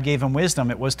why God gave him wisdom.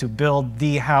 It was to build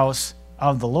the house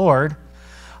of the Lord.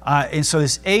 And so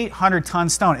this 800-ton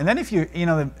stone. And then if you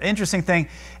the interesting thing,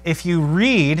 if you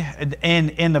read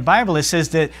in the Bible, it says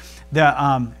that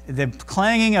the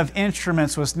clanging of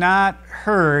instruments was not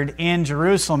heard in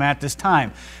Jerusalem at this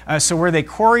time. So where they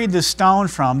quarried the stone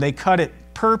from, they cut it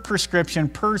per prescription,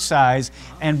 per size,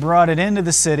 and brought it into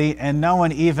the city, and no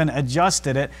one even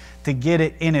adjusted it to get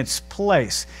it in its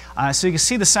place. So you can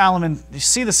see the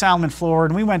Solomon floor,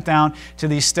 and we went down to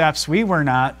these steps. We went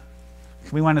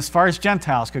as far as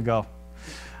Gentiles could go.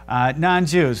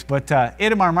 Non-Jews, but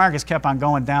Ithamar Marcus kept on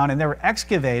going down, and they were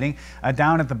excavating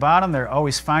down at the bottom. They're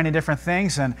always finding different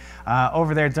things, and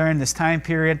over there during this time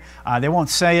period, they won't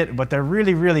say it, but they're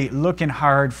really, really looking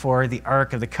hard for the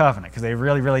Ark of the Covenant, because they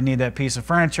really, really need that piece of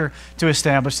furniture to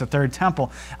establish the third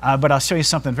temple. But I'll show you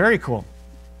something very cool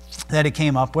that he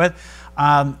came up with.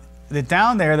 That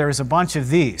down there was a bunch of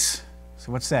these.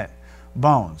 So what's that?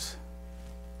 Bones.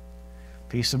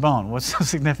 Piece of bone. What's so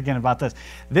significant about this?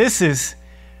 This is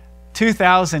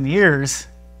 2,000 years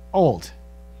old.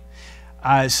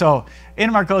 So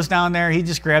Ithamar goes down there. He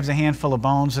just grabs a handful of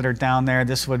bones that are down there.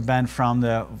 This would have been from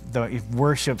the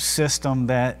worship system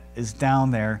that is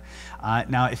down there.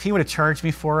 Now, if he would have charged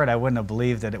me for it, I wouldn't have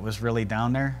believed that it was really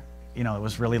down there. It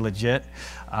was really legit.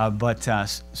 But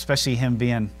especially him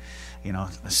being, a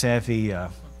savvy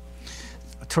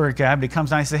tour guide, he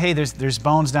comes down and says, "Hey, there's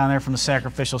bones down there from the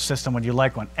sacrificial system. Would you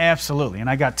like one?" Absolutely. And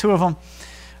I got 2 of them.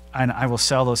 And I will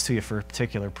sell those to you for a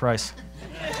particular price.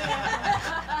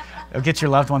 It'll get your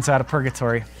loved ones out of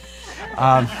purgatory.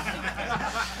 But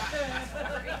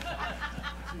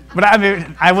I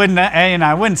mean, I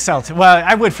wouldn't sell it. Well,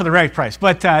 I would for the right price.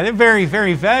 But they're very,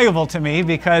 very valuable to me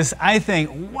because I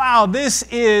think, wow, this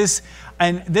is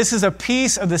a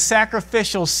piece of the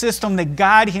sacrificial system that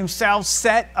God Himself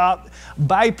set up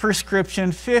by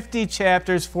prescription, 50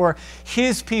 chapters for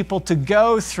His people to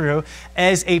go through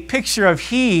as a picture of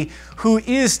He who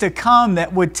is to come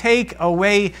that would take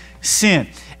away sin.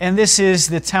 And this is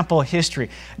the temple history.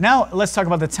 Now let's talk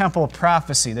about the temple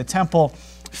prophecy, the temple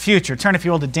future. Turn, if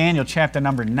you will, to Daniel chapter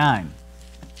number 9.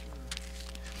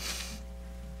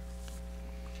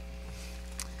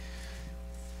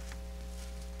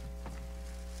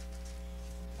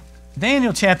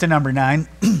 Daniel chapter number 9.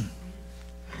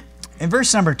 In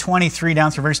verse number 23 down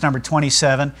through verse number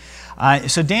 27,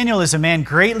 so Daniel is a man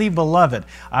greatly beloved.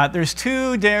 There's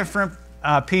 2 different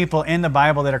people in the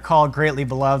Bible that are called greatly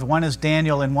beloved. One is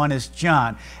Daniel and one is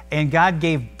John. And God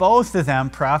gave both of them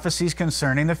prophecies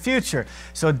concerning the future.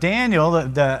 So Daniel,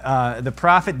 the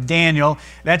prophet Daniel,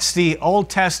 that's the Old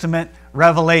Testament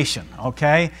Revelation,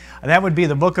 okay? That would be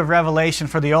the book of Revelation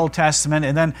for the Old Testament.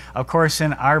 And then, of course,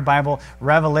 in our Bible,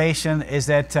 Revelation is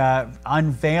that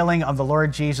unveiling of the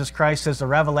Lord Jesus Christ, as the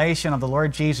revelation of the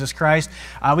Lord Jesus Christ.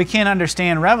 We can't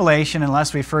understand Revelation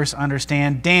unless we first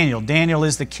understand Daniel. Daniel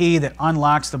is the key that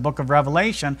unlocks the book of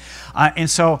Revelation. And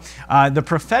so the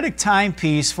prophetic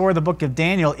timepiece for the book of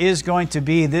Daniel is going to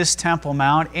be this Temple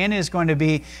Mount, and is going to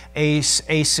be a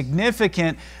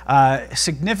significant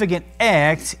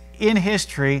act in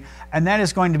history, and that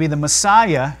is going to be the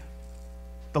Messiah,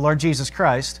 the Lord Jesus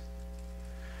Christ,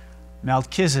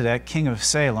 Melchizedek, king of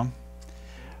Salem.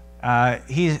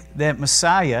 That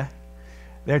Messiah,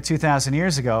 there 2,000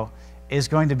 years ago, is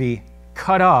going to be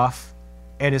cut off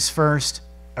at his first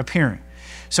appearing.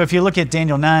 So if you look at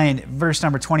Daniel 9, verse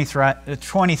number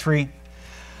 23,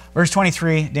 verse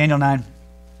 23, Daniel 9,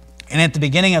 and at the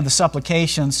beginning of the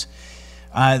supplications,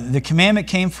 the commandment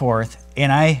came forth,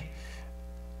 and I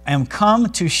am come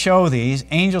to show thee,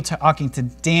 angel talking to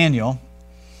Daniel,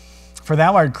 for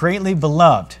thou art greatly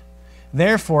beloved.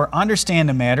 Therefore understand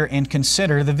the matter and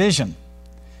consider the vision.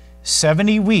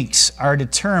 70 weeks are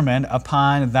determined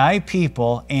upon thy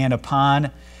people and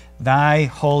upon thy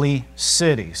holy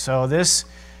city. So this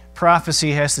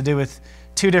prophecy has to do with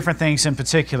two different things in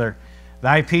particular.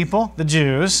 Thy people, the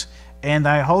Jews, and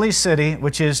thy holy city,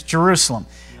 which is Jerusalem.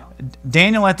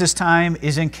 Daniel at this time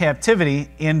is in captivity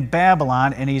in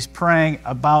Babylon, and he's praying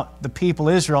about the people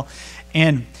Israel.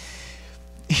 And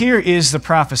here is the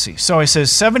prophecy. So he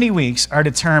says, 70 weeks are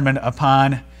determined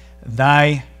upon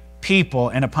thy people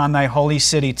and upon thy holy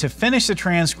city to finish the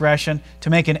transgression, to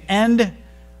make an end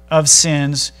of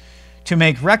sins, to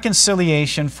make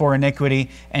reconciliation for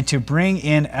iniquity, and to bring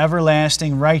in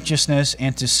everlasting righteousness,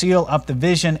 and to seal up the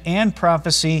vision and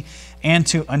prophecy, and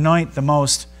to anoint the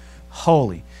most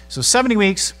holy. So 70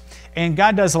 weeks, and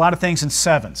God does a lot of things in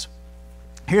sevens.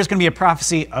 Here's going to be a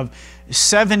prophecy of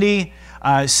 70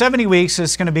 weeks.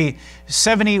 It's going to be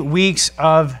 70 weeks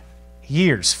of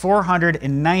years,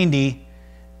 490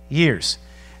 years.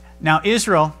 Now,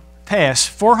 Israel passed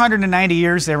 490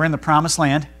 years. They were in the Promised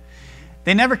Land.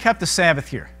 They never kept the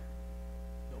Sabbath year.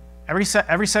 Every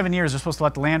 7 years, they're supposed to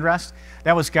let the land rest.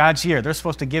 That was God's year. They're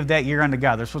supposed to give that year unto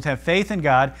God. They're supposed to have faith in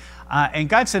God. And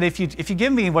God said, if you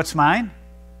give me what's mine,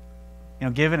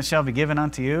 given it shall be given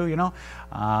unto you, that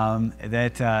I'm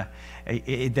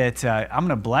going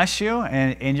to bless you,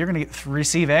 and you're going to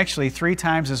receive actually 3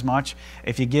 times as much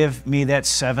if you give me that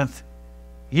 7th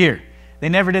year. They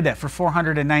never did that for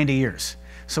 490 years.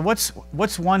 So what's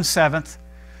 1/7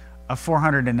 of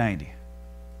 490?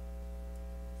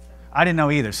 I didn't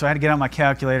know either, so I had to get out my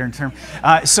calculator and term.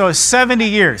 So 70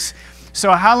 years.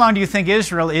 So how long do you think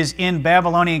Israel is in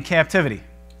Babylonian captivity?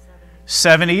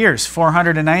 70 years.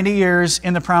 490 years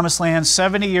in the Promised Land,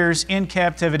 70 years in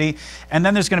captivity, and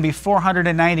then there's going to be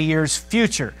 490 years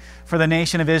future for the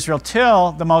nation of Israel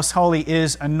till the Most Holy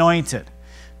is anointed,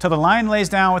 till the lion lays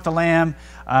down with the lamb,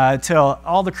 till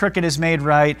all the crooked is made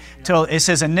right, till it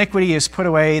says iniquity is put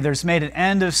away, there's made an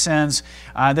end of sins,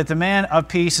 that the man of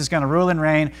peace is going to rule and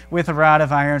reign with a rod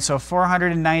of iron. So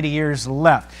 490 years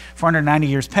left. 490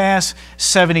 years pass,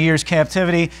 70 years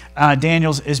captivity.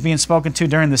 Daniel is being spoken to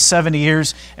during the 70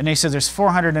 years, and they said there's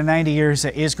 490 years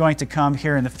that is going to come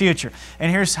here in the future.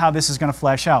 And here's how this is going to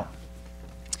flesh out.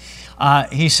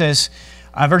 He says,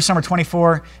 verse number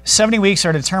 24, 70 weeks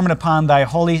are determined upon thy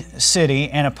holy city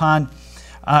and upon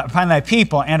thy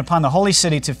people and upon the holy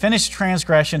city to finish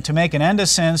transgression, to make an end of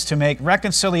sins, to make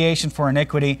reconciliation for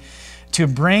iniquity, to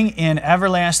bring in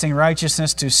everlasting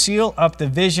righteousness, to seal up the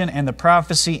vision and the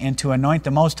prophecy, and to anoint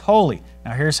the most holy.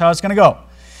 Now here's how it's going to go.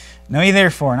 Know ye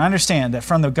therefore, and understand that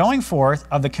from the going forth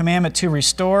of the commandment to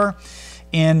restore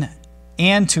and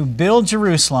to build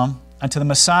Jerusalem unto the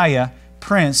Messiah,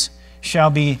 Prince,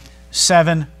 shall be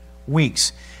 7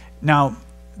 weeks. Now,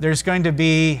 there's going to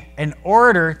be an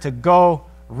order to go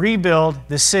rebuild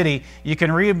the city. You can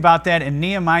read about that in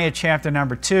Nehemiah chapter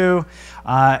number 2,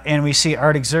 and we see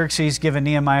Artaxerxes giving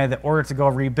Nehemiah the order to go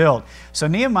rebuild. So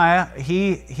Nehemiah,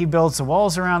 he builds the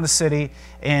walls around the city,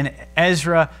 and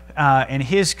Ezra and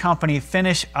his company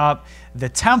finish up the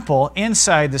temple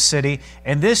inside the city,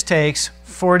 and this takes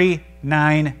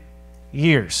 49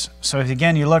 years. So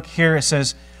again, you look here, it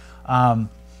says, from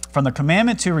the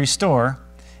commandment to restore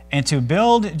and to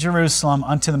build Jerusalem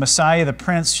unto the Messiah the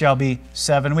Prince shall be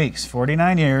 7 weeks,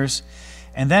 49 years.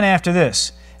 And then after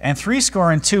this, and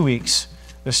 62 weeks,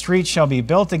 the street shall be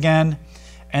built again,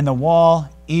 and the wall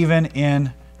even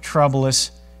in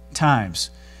troublous times.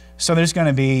 So there's going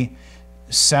to be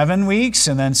 7 weeks,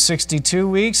 and then 62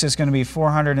 weeks. It's going to be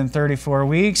 434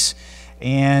 weeks.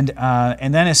 And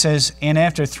then it says, and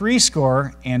after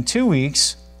 62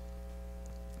 weeks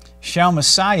shall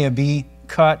Messiah be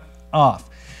cut off.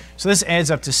 So this adds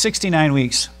up to 69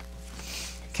 weeks,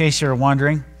 in case you're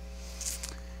wondering.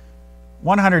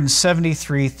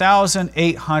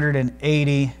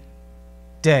 173,880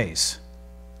 days.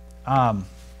 Let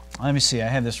me see, I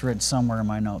have this written somewhere in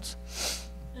my notes.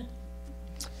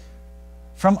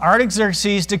 From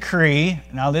Artaxerxes' decree,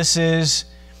 now this is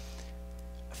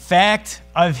fact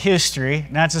of history,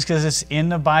 not just because it's in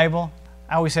the Bible.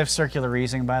 I always have circular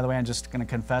reasoning, by the way. I'm just going to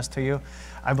confess to you.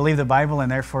 I believe the Bible,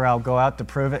 and therefore I'll go out to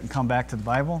prove it and come back to the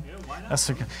Bible. Yeah, why not?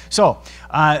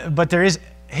 But there is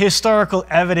historical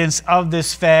evidence of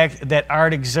this fact that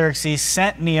Artaxerxes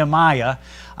sent Nehemiah,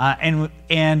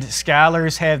 and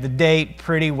scholars have the date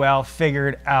pretty well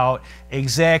figured out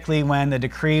exactly when the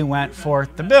decree went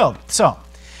forth to build. So,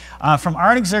 from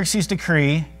Artaxerxes'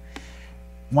 decree,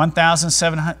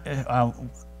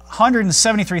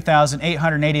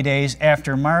 173,880 days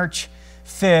after March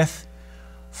 5th,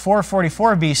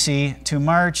 444 BC to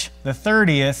March the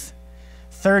 30th,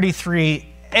 33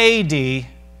 AD,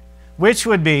 which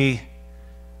would be,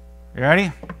 you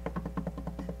ready?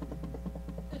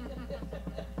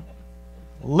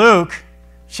 Luke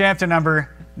chapter number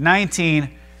 19.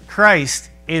 Christ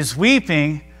is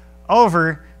weeping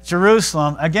over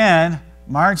Jerusalem again,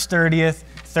 March 30th,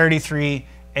 33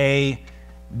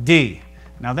 AD.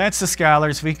 Now that's the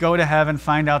scholars. We go to heaven,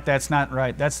 find out that's not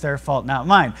right. That's their fault, not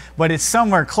mine. But it's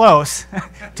somewhere close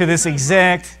to this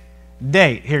exact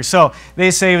date here. So they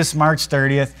say it was March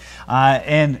 30th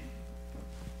and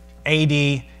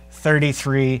AD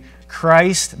 33.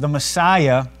 Christ, the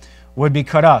Messiah, would be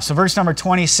cut off. So verse number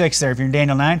 26 there, if you're in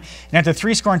Daniel 9. And after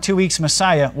 62 weeks,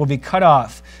 Messiah will be cut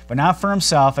off, but not for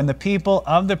himself. And the people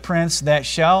of the prince that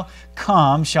shall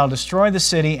come shall destroy the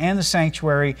city and the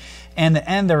sanctuary, and the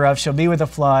end thereof shall be with a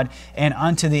flood. And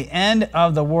unto the end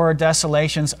of the war,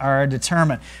 desolations are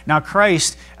determined. Now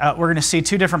Christ, we're going to see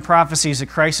two different prophecies that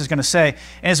Christ is going to say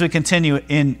as we continue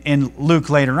in Luke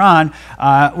later on.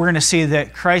 We're going to see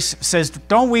that Christ says,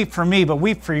 don't weep for me, but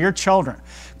weep for your children.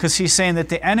 Because he's saying that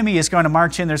the enemy is going to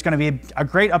march in. There's going to be a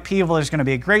great upheaval. There's going to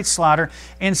be a great slaughter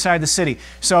inside the city.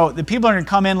 So the people are going to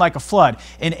come in like a flood.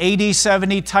 In AD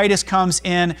 70, Titus comes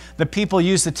in. The people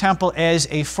use the temple as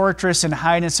a fortress and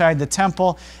hide inside the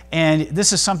temple. And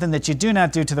this is something that you do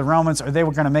not do to the Romans, or they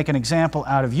were going to make an example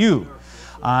out of you.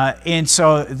 And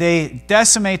so they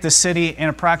decimate the city, and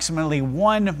approximately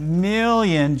 1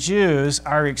 million Jews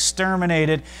are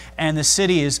exterminated, and the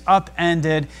city is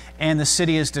upended, and the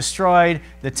city is destroyed.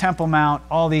 The Temple Mount,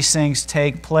 all these things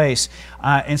take place.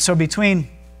 And so between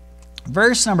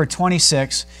verse number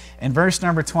 26 and verse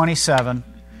number 27,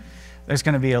 there's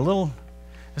going to be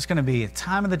a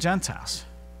time of the Gentiles.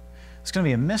 It's going to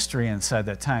be a mystery inside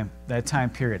that time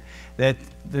period. That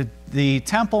the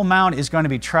Temple Mount is going to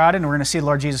be trodden, and we're going to see the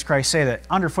Lord Jesus Christ say that,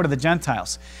 underfoot of the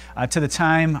Gentiles, to the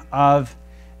time of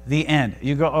the end.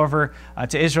 You go over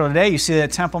to Israel today, you see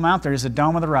that Temple Mount, there's a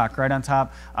dome of the rock right on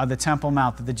top of the Temple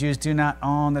Mount. That the Jews do not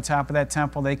own the top of that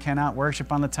temple. They cannot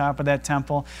worship on the top of that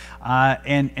temple.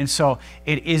 And so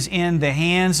it is in the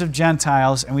hands of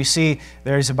Gentiles, and we see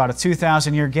there's about a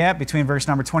 2,000-year gap between verse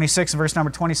number 26 and verse number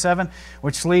 27,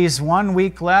 which leaves 1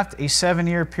 week left, a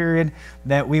 7-year period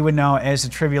that we would know as the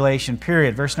tribulation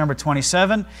period. Verse number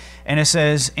 27, and it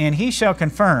says, and he shall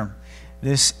confirm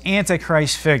this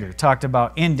Antichrist figure talked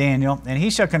about in Daniel, and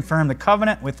he shall confirm the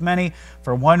covenant with many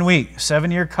for 1 week.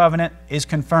 7-year covenant is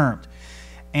confirmed.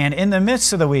 And in the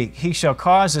midst of the week, he shall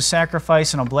cause the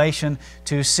sacrifice and oblation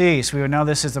to cease. We would know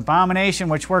this is abomination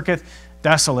which worketh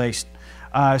desolation.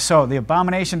 So the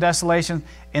abomination, desolation,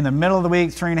 in the middle of the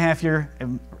week, 3.5-year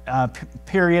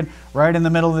period, right in the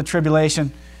middle of the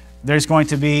tribulation, there's going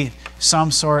to be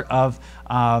some sort of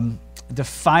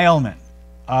defilement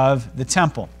of the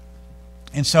temple.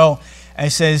 And so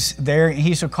it says there,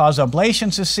 he shall cause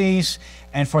oblations to cease,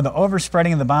 and for the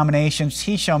overspreading of the abominations,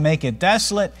 he shall make it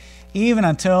desolate, even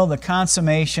until the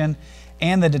consummation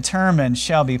and the determined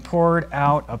shall be poured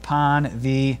out upon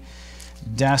the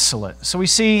desolate. So we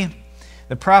see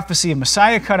the prophecy of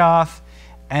Messiah cut off,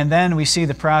 and then we see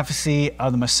the prophecy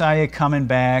of the Messiah coming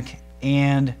back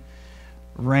and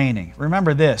reigning.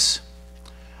 Remember this,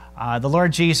 the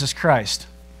Lord Jesus Christ,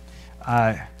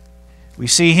 we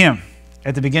see him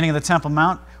at the beginning of the Temple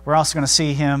Mount. We're also going to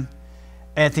see him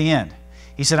at the end.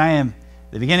 He said, I am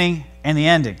the beginning and the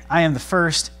ending. I am the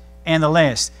first and the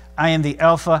last. I am the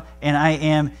Alpha and I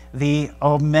am the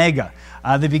Omega,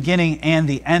 the beginning and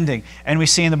the ending. And we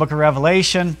see in the book of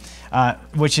Revelation,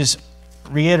 which is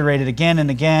reiterated again and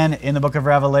again in the book of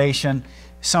Revelation,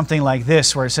 something like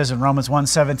this, where it says in Romans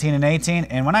 1:17 and 18,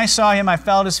 and when I saw him, I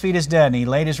fell at his feet as dead, and he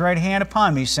laid his right hand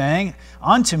upon me, saying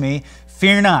unto me,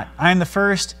 fear not, I am the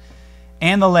first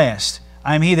and the last.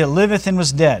 I am he that liveth and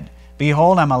was dead.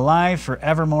 Behold, I am alive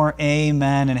forevermore.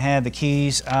 Amen. And have the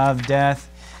keys of death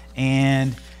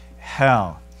and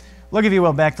hell. Look, if you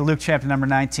will, back to Luke chapter number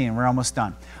 19. We're almost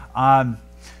done.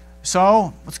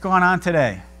 So, what's going on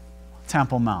today?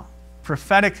 Temple Mount.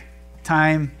 Prophetic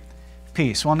time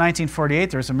peace. Well, in 1948,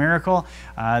 there was a miracle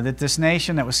that this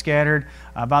nation that was scattered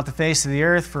about the face of the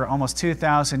earth for almost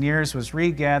 2,000 years was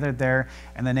regathered there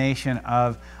in the nation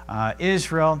of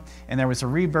Israel, and there was a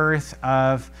rebirth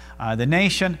of the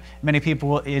nation. Many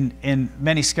people,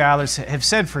 many scholars have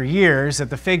said for years that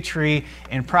the fig tree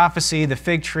in prophecy, the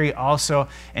fig tree also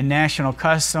in national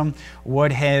custom,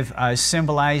 would have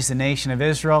symbolized the nation of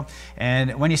Israel.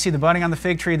 And when you see the budding on the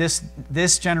fig tree,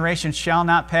 this generation shall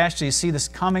not pass till you see this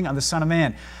coming of the Son of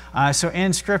Man. So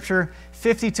in Scripture,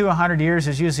 50 to 100 years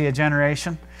is usually a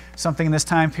generation, something in this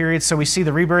time period. So we see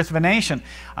the rebirth of a nation.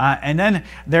 And then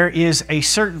there is a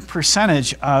certain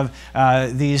percentage of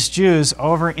these Jews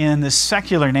over in the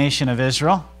secular nation of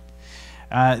Israel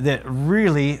that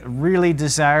really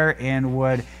desire and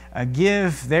would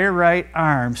give their right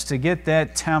arms to get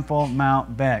that Temple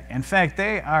Mount back. In fact,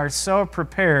 they are so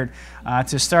prepared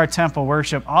to start temple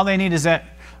worship. All they need is that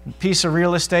piece of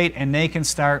real estate, and they can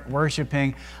start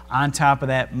worshiping on top of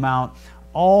that mount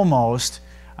almost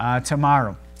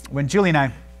tomorrow. When Julie and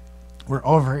I were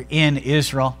over in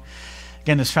Israel,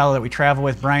 again, this fellow that we travel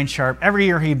with, Brian Sharp, every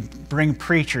year he'd bring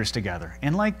preachers together.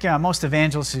 And like most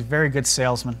evangelists, he's a very good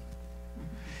salesman.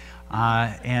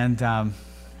 And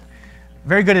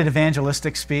very good at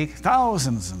evangelistic speak,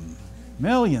 thousands and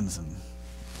millions, and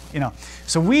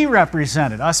so we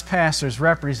represented, us pastors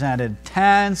represented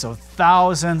tens of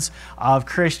thousands of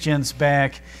Christians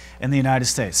back in the United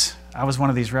States. I was one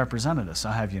of these representatives,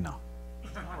 I'll have you know.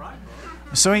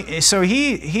 So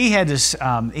he had this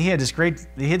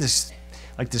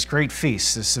great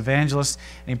feast, this evangelist,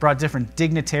 and he brought different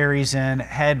dignitaries in,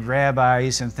 head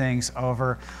rabbis and things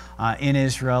over in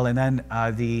Israel, and then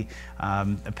the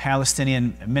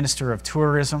Palestinian minister of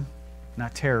tourism,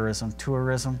 not terrorism,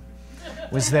 tourism,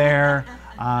 was there.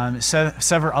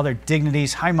 Several other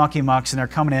dignities, high mucky mucks, and they're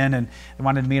coming in and they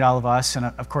wanted to meet all of us. And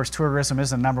of course, tourism is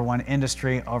the #1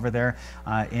 industry over there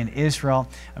in Israel.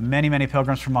 Many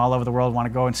pilgrims from all over the world want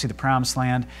to go and see the Promised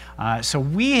Land. So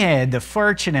we had the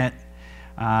fortunate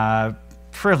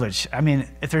privilege. I mean,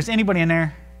 if there's anybody in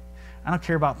there, I don't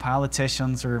care about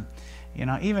politicians or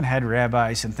even head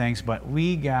rabbis and things, but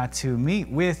we got to meet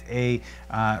with a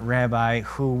rabbi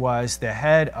who was the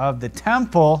head of the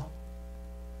Temple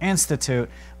Institute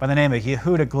by the name of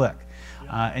Yehuda Glick.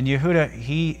 And Yehuda,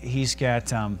 he's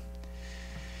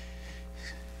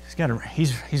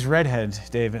redhead,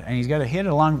 David, and he had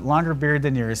a longer beard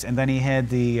than yours, and then he had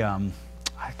he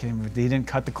didn't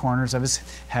cut the corners of his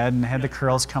head and had the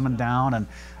curls coming down and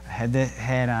had the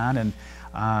hat on,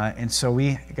 and so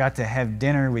we got to have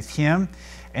dinner with him.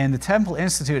 And the Temple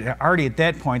Institute already at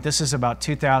that point, this is about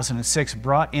 2006,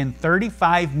 brought in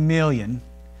 $35 million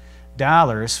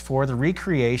for the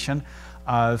recreation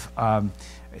of all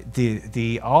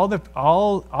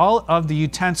of the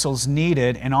utensils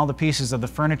needed and all the pieces of the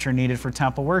furniture needed for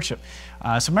temple worship.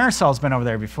 So Marisol's been over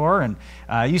there before, and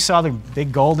you saw the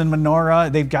big golden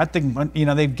menorah. They've got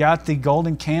the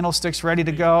golden candlesticks ready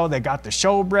to go. They've got the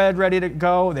showbread ready to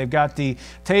go. They've got the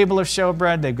table of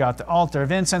showbread. They've got the altar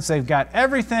of incense. They've got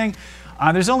everything.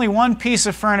 There's only one piece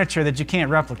of furniture that you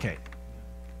can't replicate.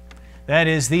 That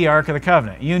is the Ark of the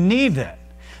Covenant. You need that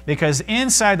because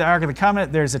inside the Ark of the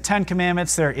Covenant, there's the 10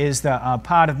 Commandments, there is the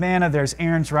pot of manna, there's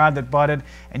Aaron's rod that budded,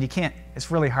 and you can't,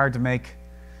 it's really hard to make,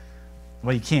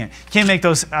 well, you can't make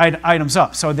those items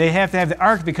up. So they have to have the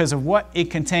Ark because of what it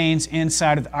contains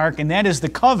inside of the Ark, and that is the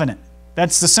covenant.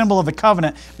 That's the symbol of the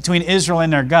covenant between Israel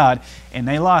and their God, and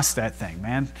they lost that thing,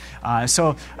 man.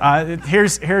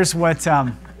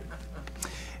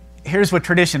 Here's what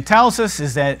tradition tells us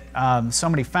is that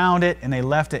somebody found it and they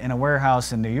left it in a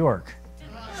warehouse in New York.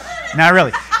 Not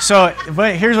really. So,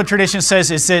 but here's what tradition says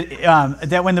is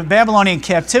that when the Babylonian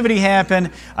captivity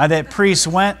happened, that priests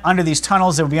went under these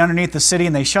tunnels that would be underneath the city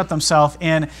and they shut themselves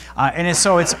in.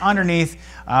 So it's underneath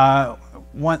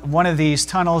one of these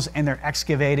tunnels, and they're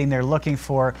excavating, they're looking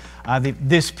for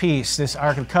this piece, this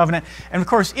Ark of the Covenant. And of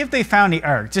course, if they found the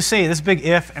Ark, just say this big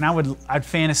if, and I'd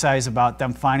fantasize about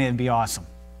them finding it and be awesome.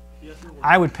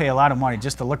 I would pay a lot of money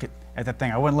just to look at that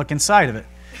thing. I wouldn't look inside of it.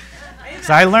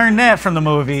 So I learned that from the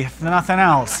movie, if nothing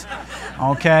else.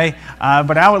 Okay?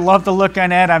 But I would love to look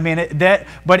on that. I mean,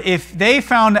 but if they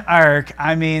found the Ark,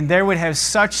 I mean, they would have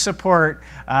such support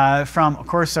from, of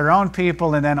course, their own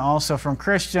people and then also from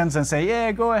Christians and say,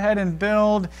 yeah, go ahead and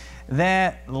build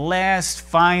that last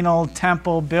final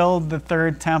temple, build the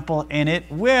third temple, and it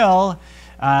will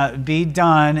be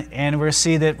done, and we'll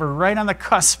see that we're right on the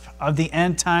cusp of the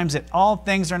end times, that all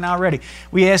things are now ready.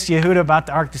 We asked Yehuda about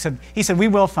the Ark. He said, we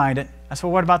will find it. I said,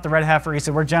 well, what about the red heifer? He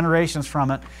said, we're generations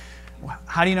from it.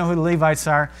 How do you know who the Levites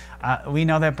are? We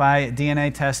know that by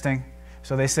DNA testing.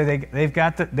 So they say they've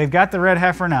got the red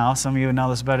heifer now. Some of you know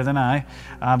this better than I.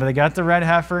 But they got the red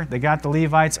heifer. They got the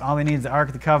Levites. All they need is the Ark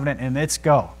of the Covenant, and it's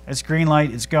go. It's green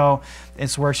light. It's go.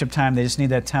 It's worship time. They just need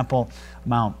that Temple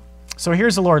Mount. So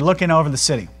here's the Lord looking over the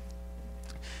city.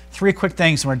 3 quick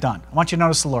things and we're done. I want you to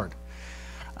notice the Lord.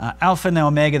 Alpha and the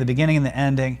Omega, the beginning and the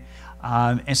ending.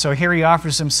 And so here he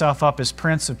offers himself up as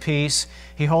Prince of Peace.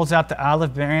 He holds out the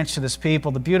olive branch to this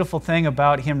people. The beautiful thing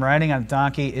about him riding on a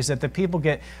donkey is that the people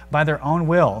get, by their own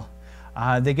will,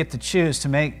 They get to choose to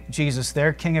make Jesus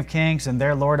their King of Kings and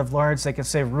their Lord of Lords. They can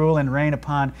say, rule and reign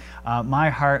upon my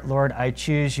heart, Lord, I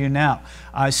choose you now.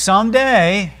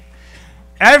 Someday,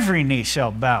 every knee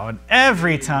shall bow and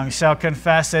every tongue shall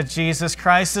confess that Jesus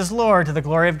Christ is Lord to the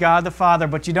glory of God the Father.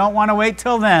 But you don't want to wait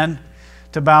till then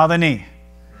to bow the knee.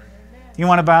 You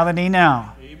want to bow the knee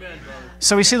now. Amen,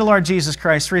 so we see the Lord Jesus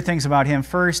Christ, three things about him.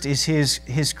 First is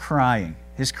his crying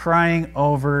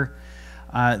over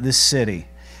the city.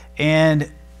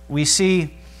 And we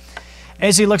see,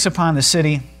 as he looks upon the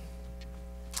city,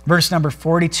 verse number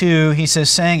 42, he says,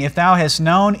 saying, if thou hast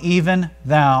known, even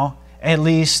thou, at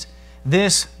least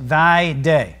this thy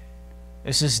day.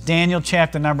 This is Daniel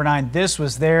chapter number 9. This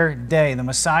was their day. The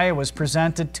Messiah was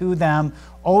presented to them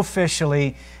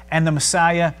officially, and the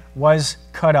Messiah was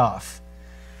cut off.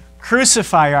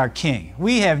 Crucify our king.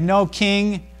 We have no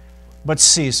king but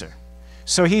Caesar.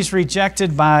 So he's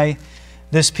rejected by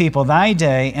this people, thy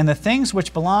day, and the things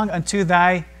which belong unto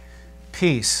thy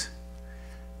peace.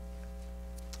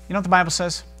 You know what the Bible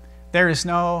says? There is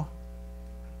no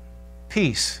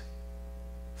peace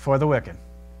for the wicked.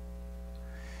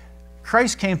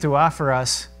 Christ came to offer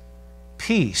us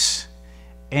peace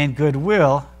and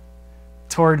goodwill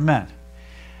toward men.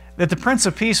 That the Prince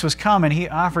of Peace was come and he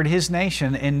offered his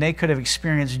nation and they could have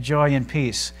experienced joy and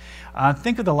peace.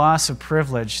 Think of the loss of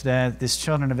privilege that these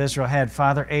children of Israel had.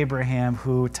 Father Abraham,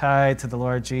 who tied to the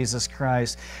Lord Jesus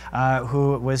Christ,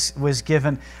 who was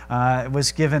given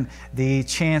the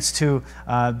chance to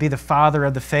be the father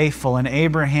of the faithful. And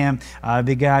Abraham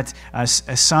begot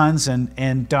sons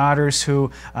and daughters who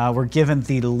were given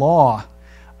the law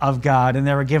of God, and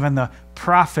they were given the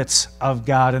prophets of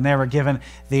God, and they were given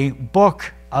the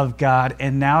book of God,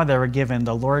 and now they were given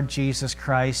the Lord Jesus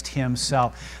Christ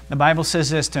himself. The Bible says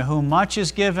this, to whom much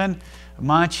is given,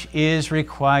 much is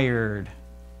required.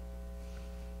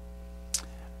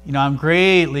 You know, I'm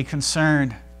greatly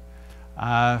concerned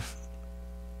for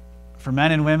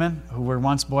men and women who were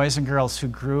once boys and girls who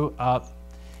grew up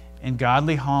in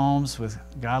godly homes with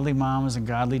godly mamas and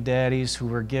godly daddies who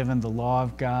were given the law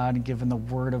of God and given the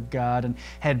Word of God and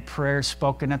had prayers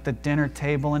spoken at the dinner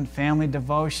table and family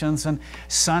devotions and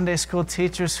Sunday school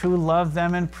teachers who loved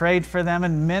them and prayed for them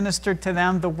and ministered to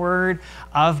them the Word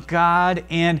of God,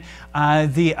 and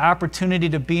the opportunity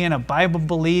to be in a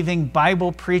Bible-believing,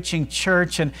 Bible-preaching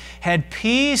church, and had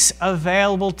peace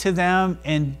available to them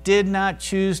and did not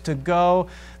choose to go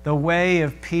the way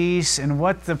of peace. And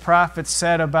what the prophet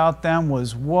said about them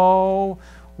was, woe,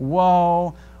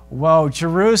 woe, woe.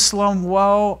 Jerusalem,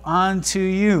 woe unto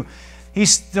you.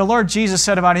 The Lord Jesus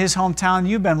said about his hometown,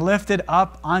 you've been lifted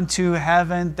up unto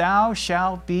heaven. Thou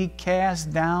shalt be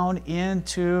cast down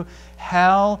into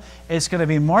hell. It's going to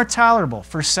be more tolerable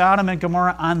for Sodom and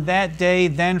Gomorrah on that day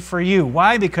than for you.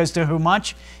 Why? Because to whom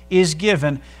much is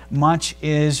given, much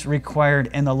is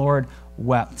required. And the Lord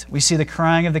wept. We see the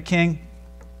crying of the king.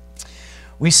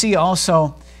 We see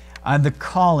also the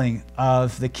calling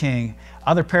of the king.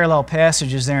 Other parallel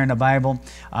passages there in the Bible,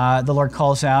 the Lord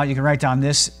calls out. You can write down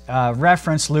this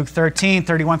reference, Luke 13,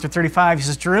 31 through 35. He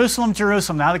says, Jerusalem,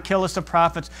 Jerusalem, thou that killest the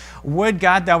prophets, would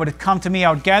God thou wouldst come to me.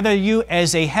 I would gather you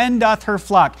as a hen doth her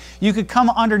flock. You could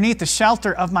come underneath the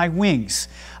shelter of my wings.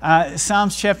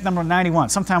 Psalms chapter number 91.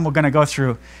 Sometime we're going to go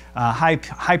through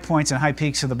high points and high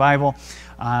peaks of the Bible.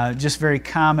 Just very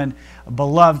common,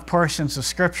 beloved portions of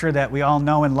Scripture that we all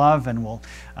know and love, and we'll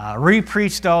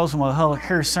re-preach those, and we'll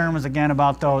hear sermons again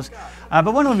about those.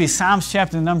 But one would be Psalms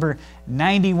chapter number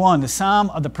 91, the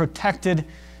Psalm of the protected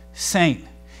saint.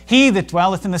 He that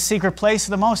dwelleth in the secret place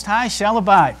of the Most High shall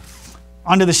abide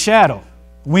under the shadow,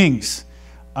 wings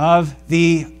of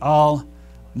the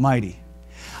Almighty.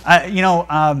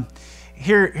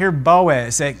 Here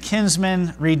Boaz, that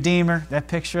kinsman redeemer, that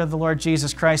picture of the Lord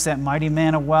Jesus Christ, that mighty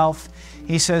man of wealth.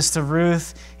 He says to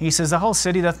Ruth, he says, the whole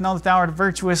city doth know that thou art a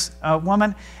virtuous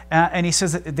woman. And he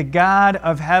says, the God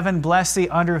of heaven bless thee,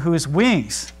 under whose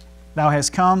wings thou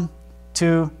hast come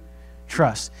to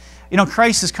trust. You know,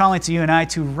 Christ is calling to you and I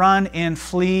to run and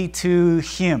flee to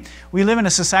him. We live in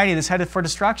a society that's headed for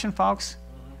destruction, folks.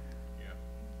 Yeah.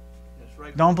 That's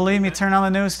right. Don't believe me? Turn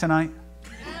on the news tonight.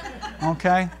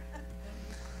 Okay?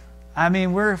 I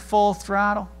mean, we're full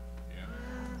throttle. Yeah.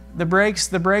 The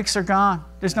brakes are gone.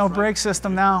 There's no brake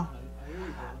system now.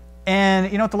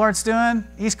 And you know what the Lord's doing?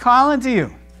 He's calling to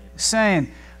you,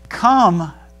 saying,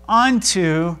 come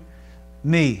unto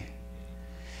me.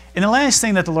 And the last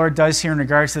thing that the Lord does here in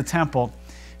regards to the temple,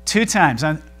 2 times,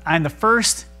 I'm the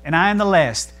first and I am the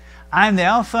last. I'm the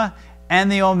Alpha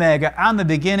and the Omega. I'm the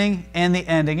beginning and the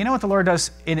ending. You know what the Lord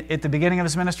does at the beginning of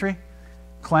his ministry?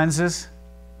 Cleanses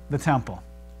the temple.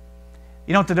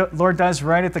 You know what the Lord does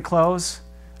right at the close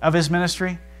of his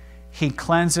ministry? He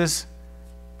cleanses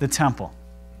the temple.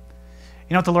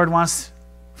 You know what the Lord wants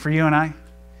for you and I?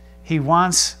 He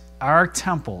wants our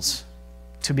temples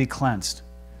to be cleansed.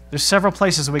 There's several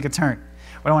places that we could turn,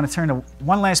 but I want to turn to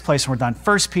one last place and we're done.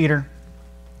 1 Peter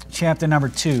chapter number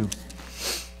 2.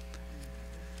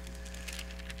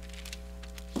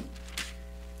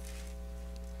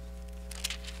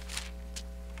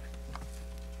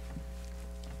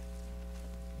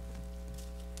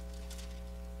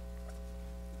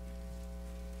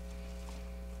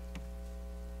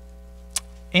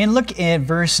 And look at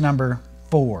verse number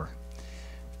 4.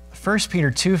 1 Peter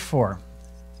 2:4.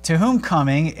 To whom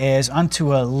coming as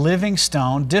unto a living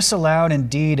stone, disallowed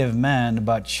indeed of men,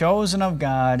 but chosen of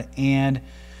God and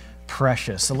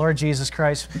precious. The Lord Jesus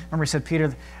Christ, remember he said,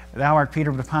 Peter, thou art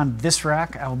Peter, but upon this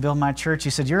rock I will build my church. He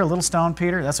said, you're a little stone,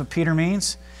 Peter. That's what Peter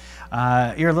means.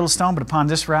 You're a little stone, but upon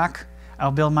this rock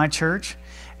I'll build my church.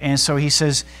 And so he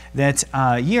says that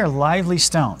ye are lively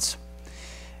stones.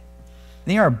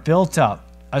 They are built up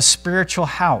a spiritual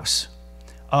house,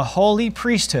 a holy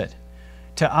priesthood,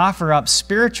 to offer up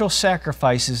spiritual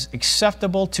sacrifices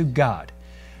acceptable to God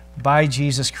by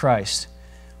Jesus Christ.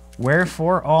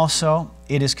 Wherefore also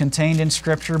it is contained in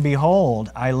Scripture, behold,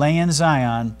 I lay in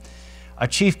Zion a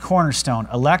chief cornerstone,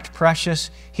 elect, precious.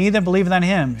 He that believeth on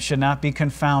him should not be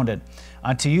confounded.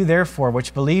 Unto you therefore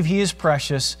which believe he is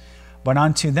precious, but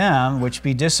unto them which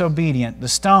be disobedient, the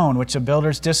stone which the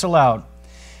builders disallowed,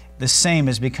 the same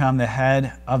has become the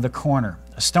head of the corner,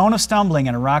 a stone of stumbling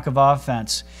and a rock of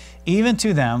offense, even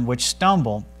to them which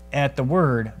stumble at the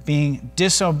word, being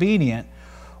disobedient,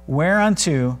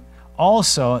 whereunto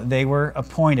also they were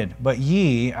appointed. But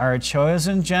ye are a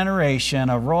chosen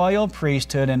generation, a royal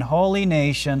priesthood, and holy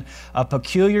nation, a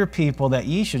peculiar people, that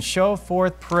ye should show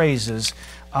forth praises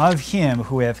of him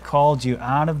who hath called you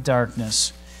out of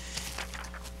darkness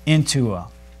into a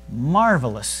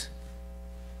marvelous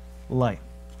light.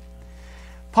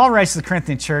 Paul writes to the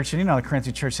Corinthian church, and you know the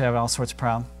Corinthian church have all sorts of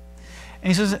problems. And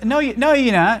he says, no,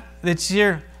 you're not. That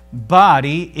your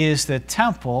body is the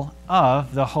temple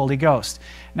of the Holy Ghost.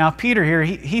 Now, Peter here,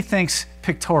 he thinks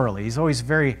pictorially. He's always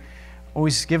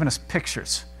giving us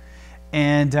pictures.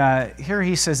 And here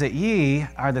he says that ye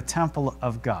are the temple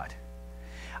of God.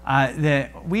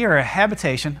 That we are a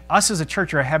habitation, us as a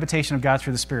church are a habitation of God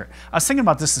through the Spirit. I was thinking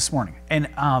about this morning. And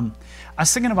I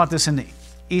was thinking about this in the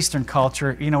Eastern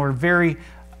culture. You know, we're very...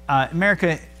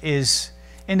 America is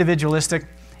individualistic,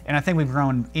 and I think we've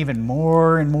grown even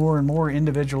more and more and more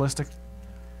individualistic.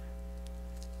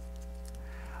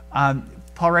 Paul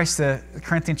writes to the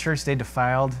Corinthian church, they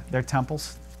defiled their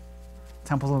temples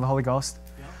of the Holy Ghost.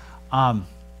 Yeah.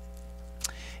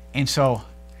 And so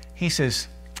he says,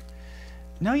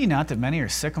 know ye not that many are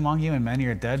sick among you and many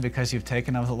are dead because you've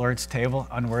taken of the Lord's table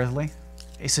unworthily?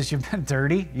 He says, you've been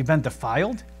dirty, you've been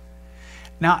defiled.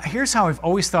 Now, here's how I've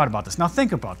always thought about this. Now,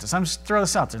 think about this. I'm just throwing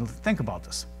this out there. Think about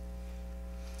this.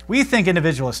 We think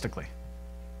individualistically.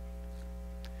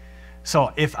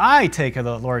 So, if I take of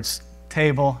the Lord's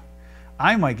table,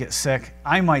 I might get sick.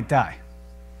 I might die.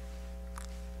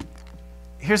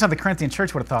 Here's how the Corinthian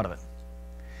church would have thought of it.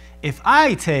 If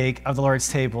I take of the Lord's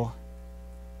table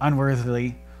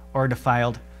unworthily or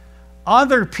defiled,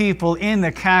 other people in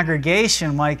the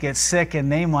congregation might get sick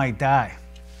and they might die.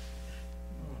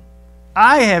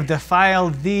 I have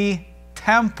defiled the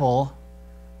temple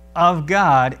of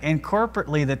God, and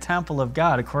corporately the temple of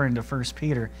God, according to 1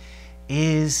 Peter,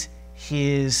 is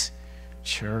his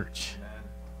church. Amen.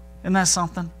 Isn't that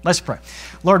something? Let's pray.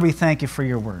 Lord, we thank you for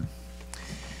your word.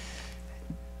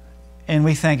 And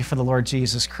we thank you for the Lord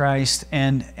Jesus Christ.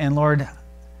 And Lord,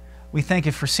 we thank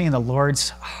you for seeing the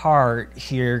Lord's heart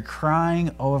here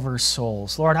crying over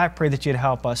souls. Lord, I pray that you'd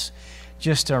help us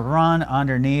just to run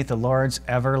underneath the Lord's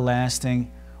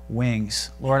everlasting wings.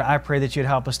 Lord, I pray that you'd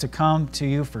help us to come to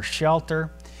you for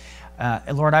shelter.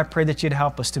 Lord, I pray that you'd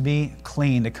help us to be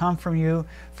clean, to come from you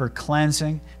for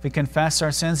cleansing. If we confess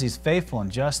our sins, he's faithful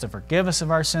and just to forgive us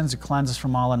of our sins, to cleanse us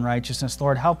from all unrighteousness.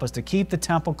 Lord, help us to keep the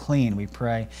temple clean, we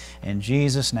pray. In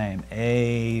Jesus' name,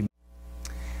 amen.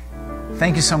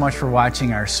 Thank you so much for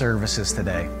watching our services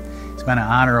today. It's been an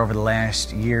honor over the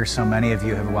last year. So many of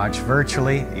you have watched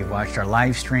virtually. You've watched our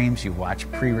live streams. You've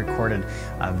watched pre-recorded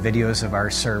videos of our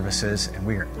services. And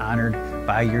we are honored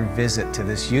by your visit to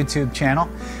this YouTube channel.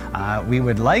 We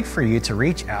would like for you to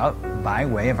reach out by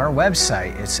way of our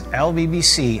website. It's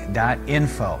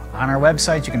lbbc.info. On our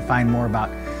website, you can find more about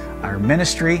our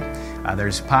ministry.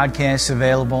 There's podcasts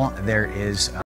available. There is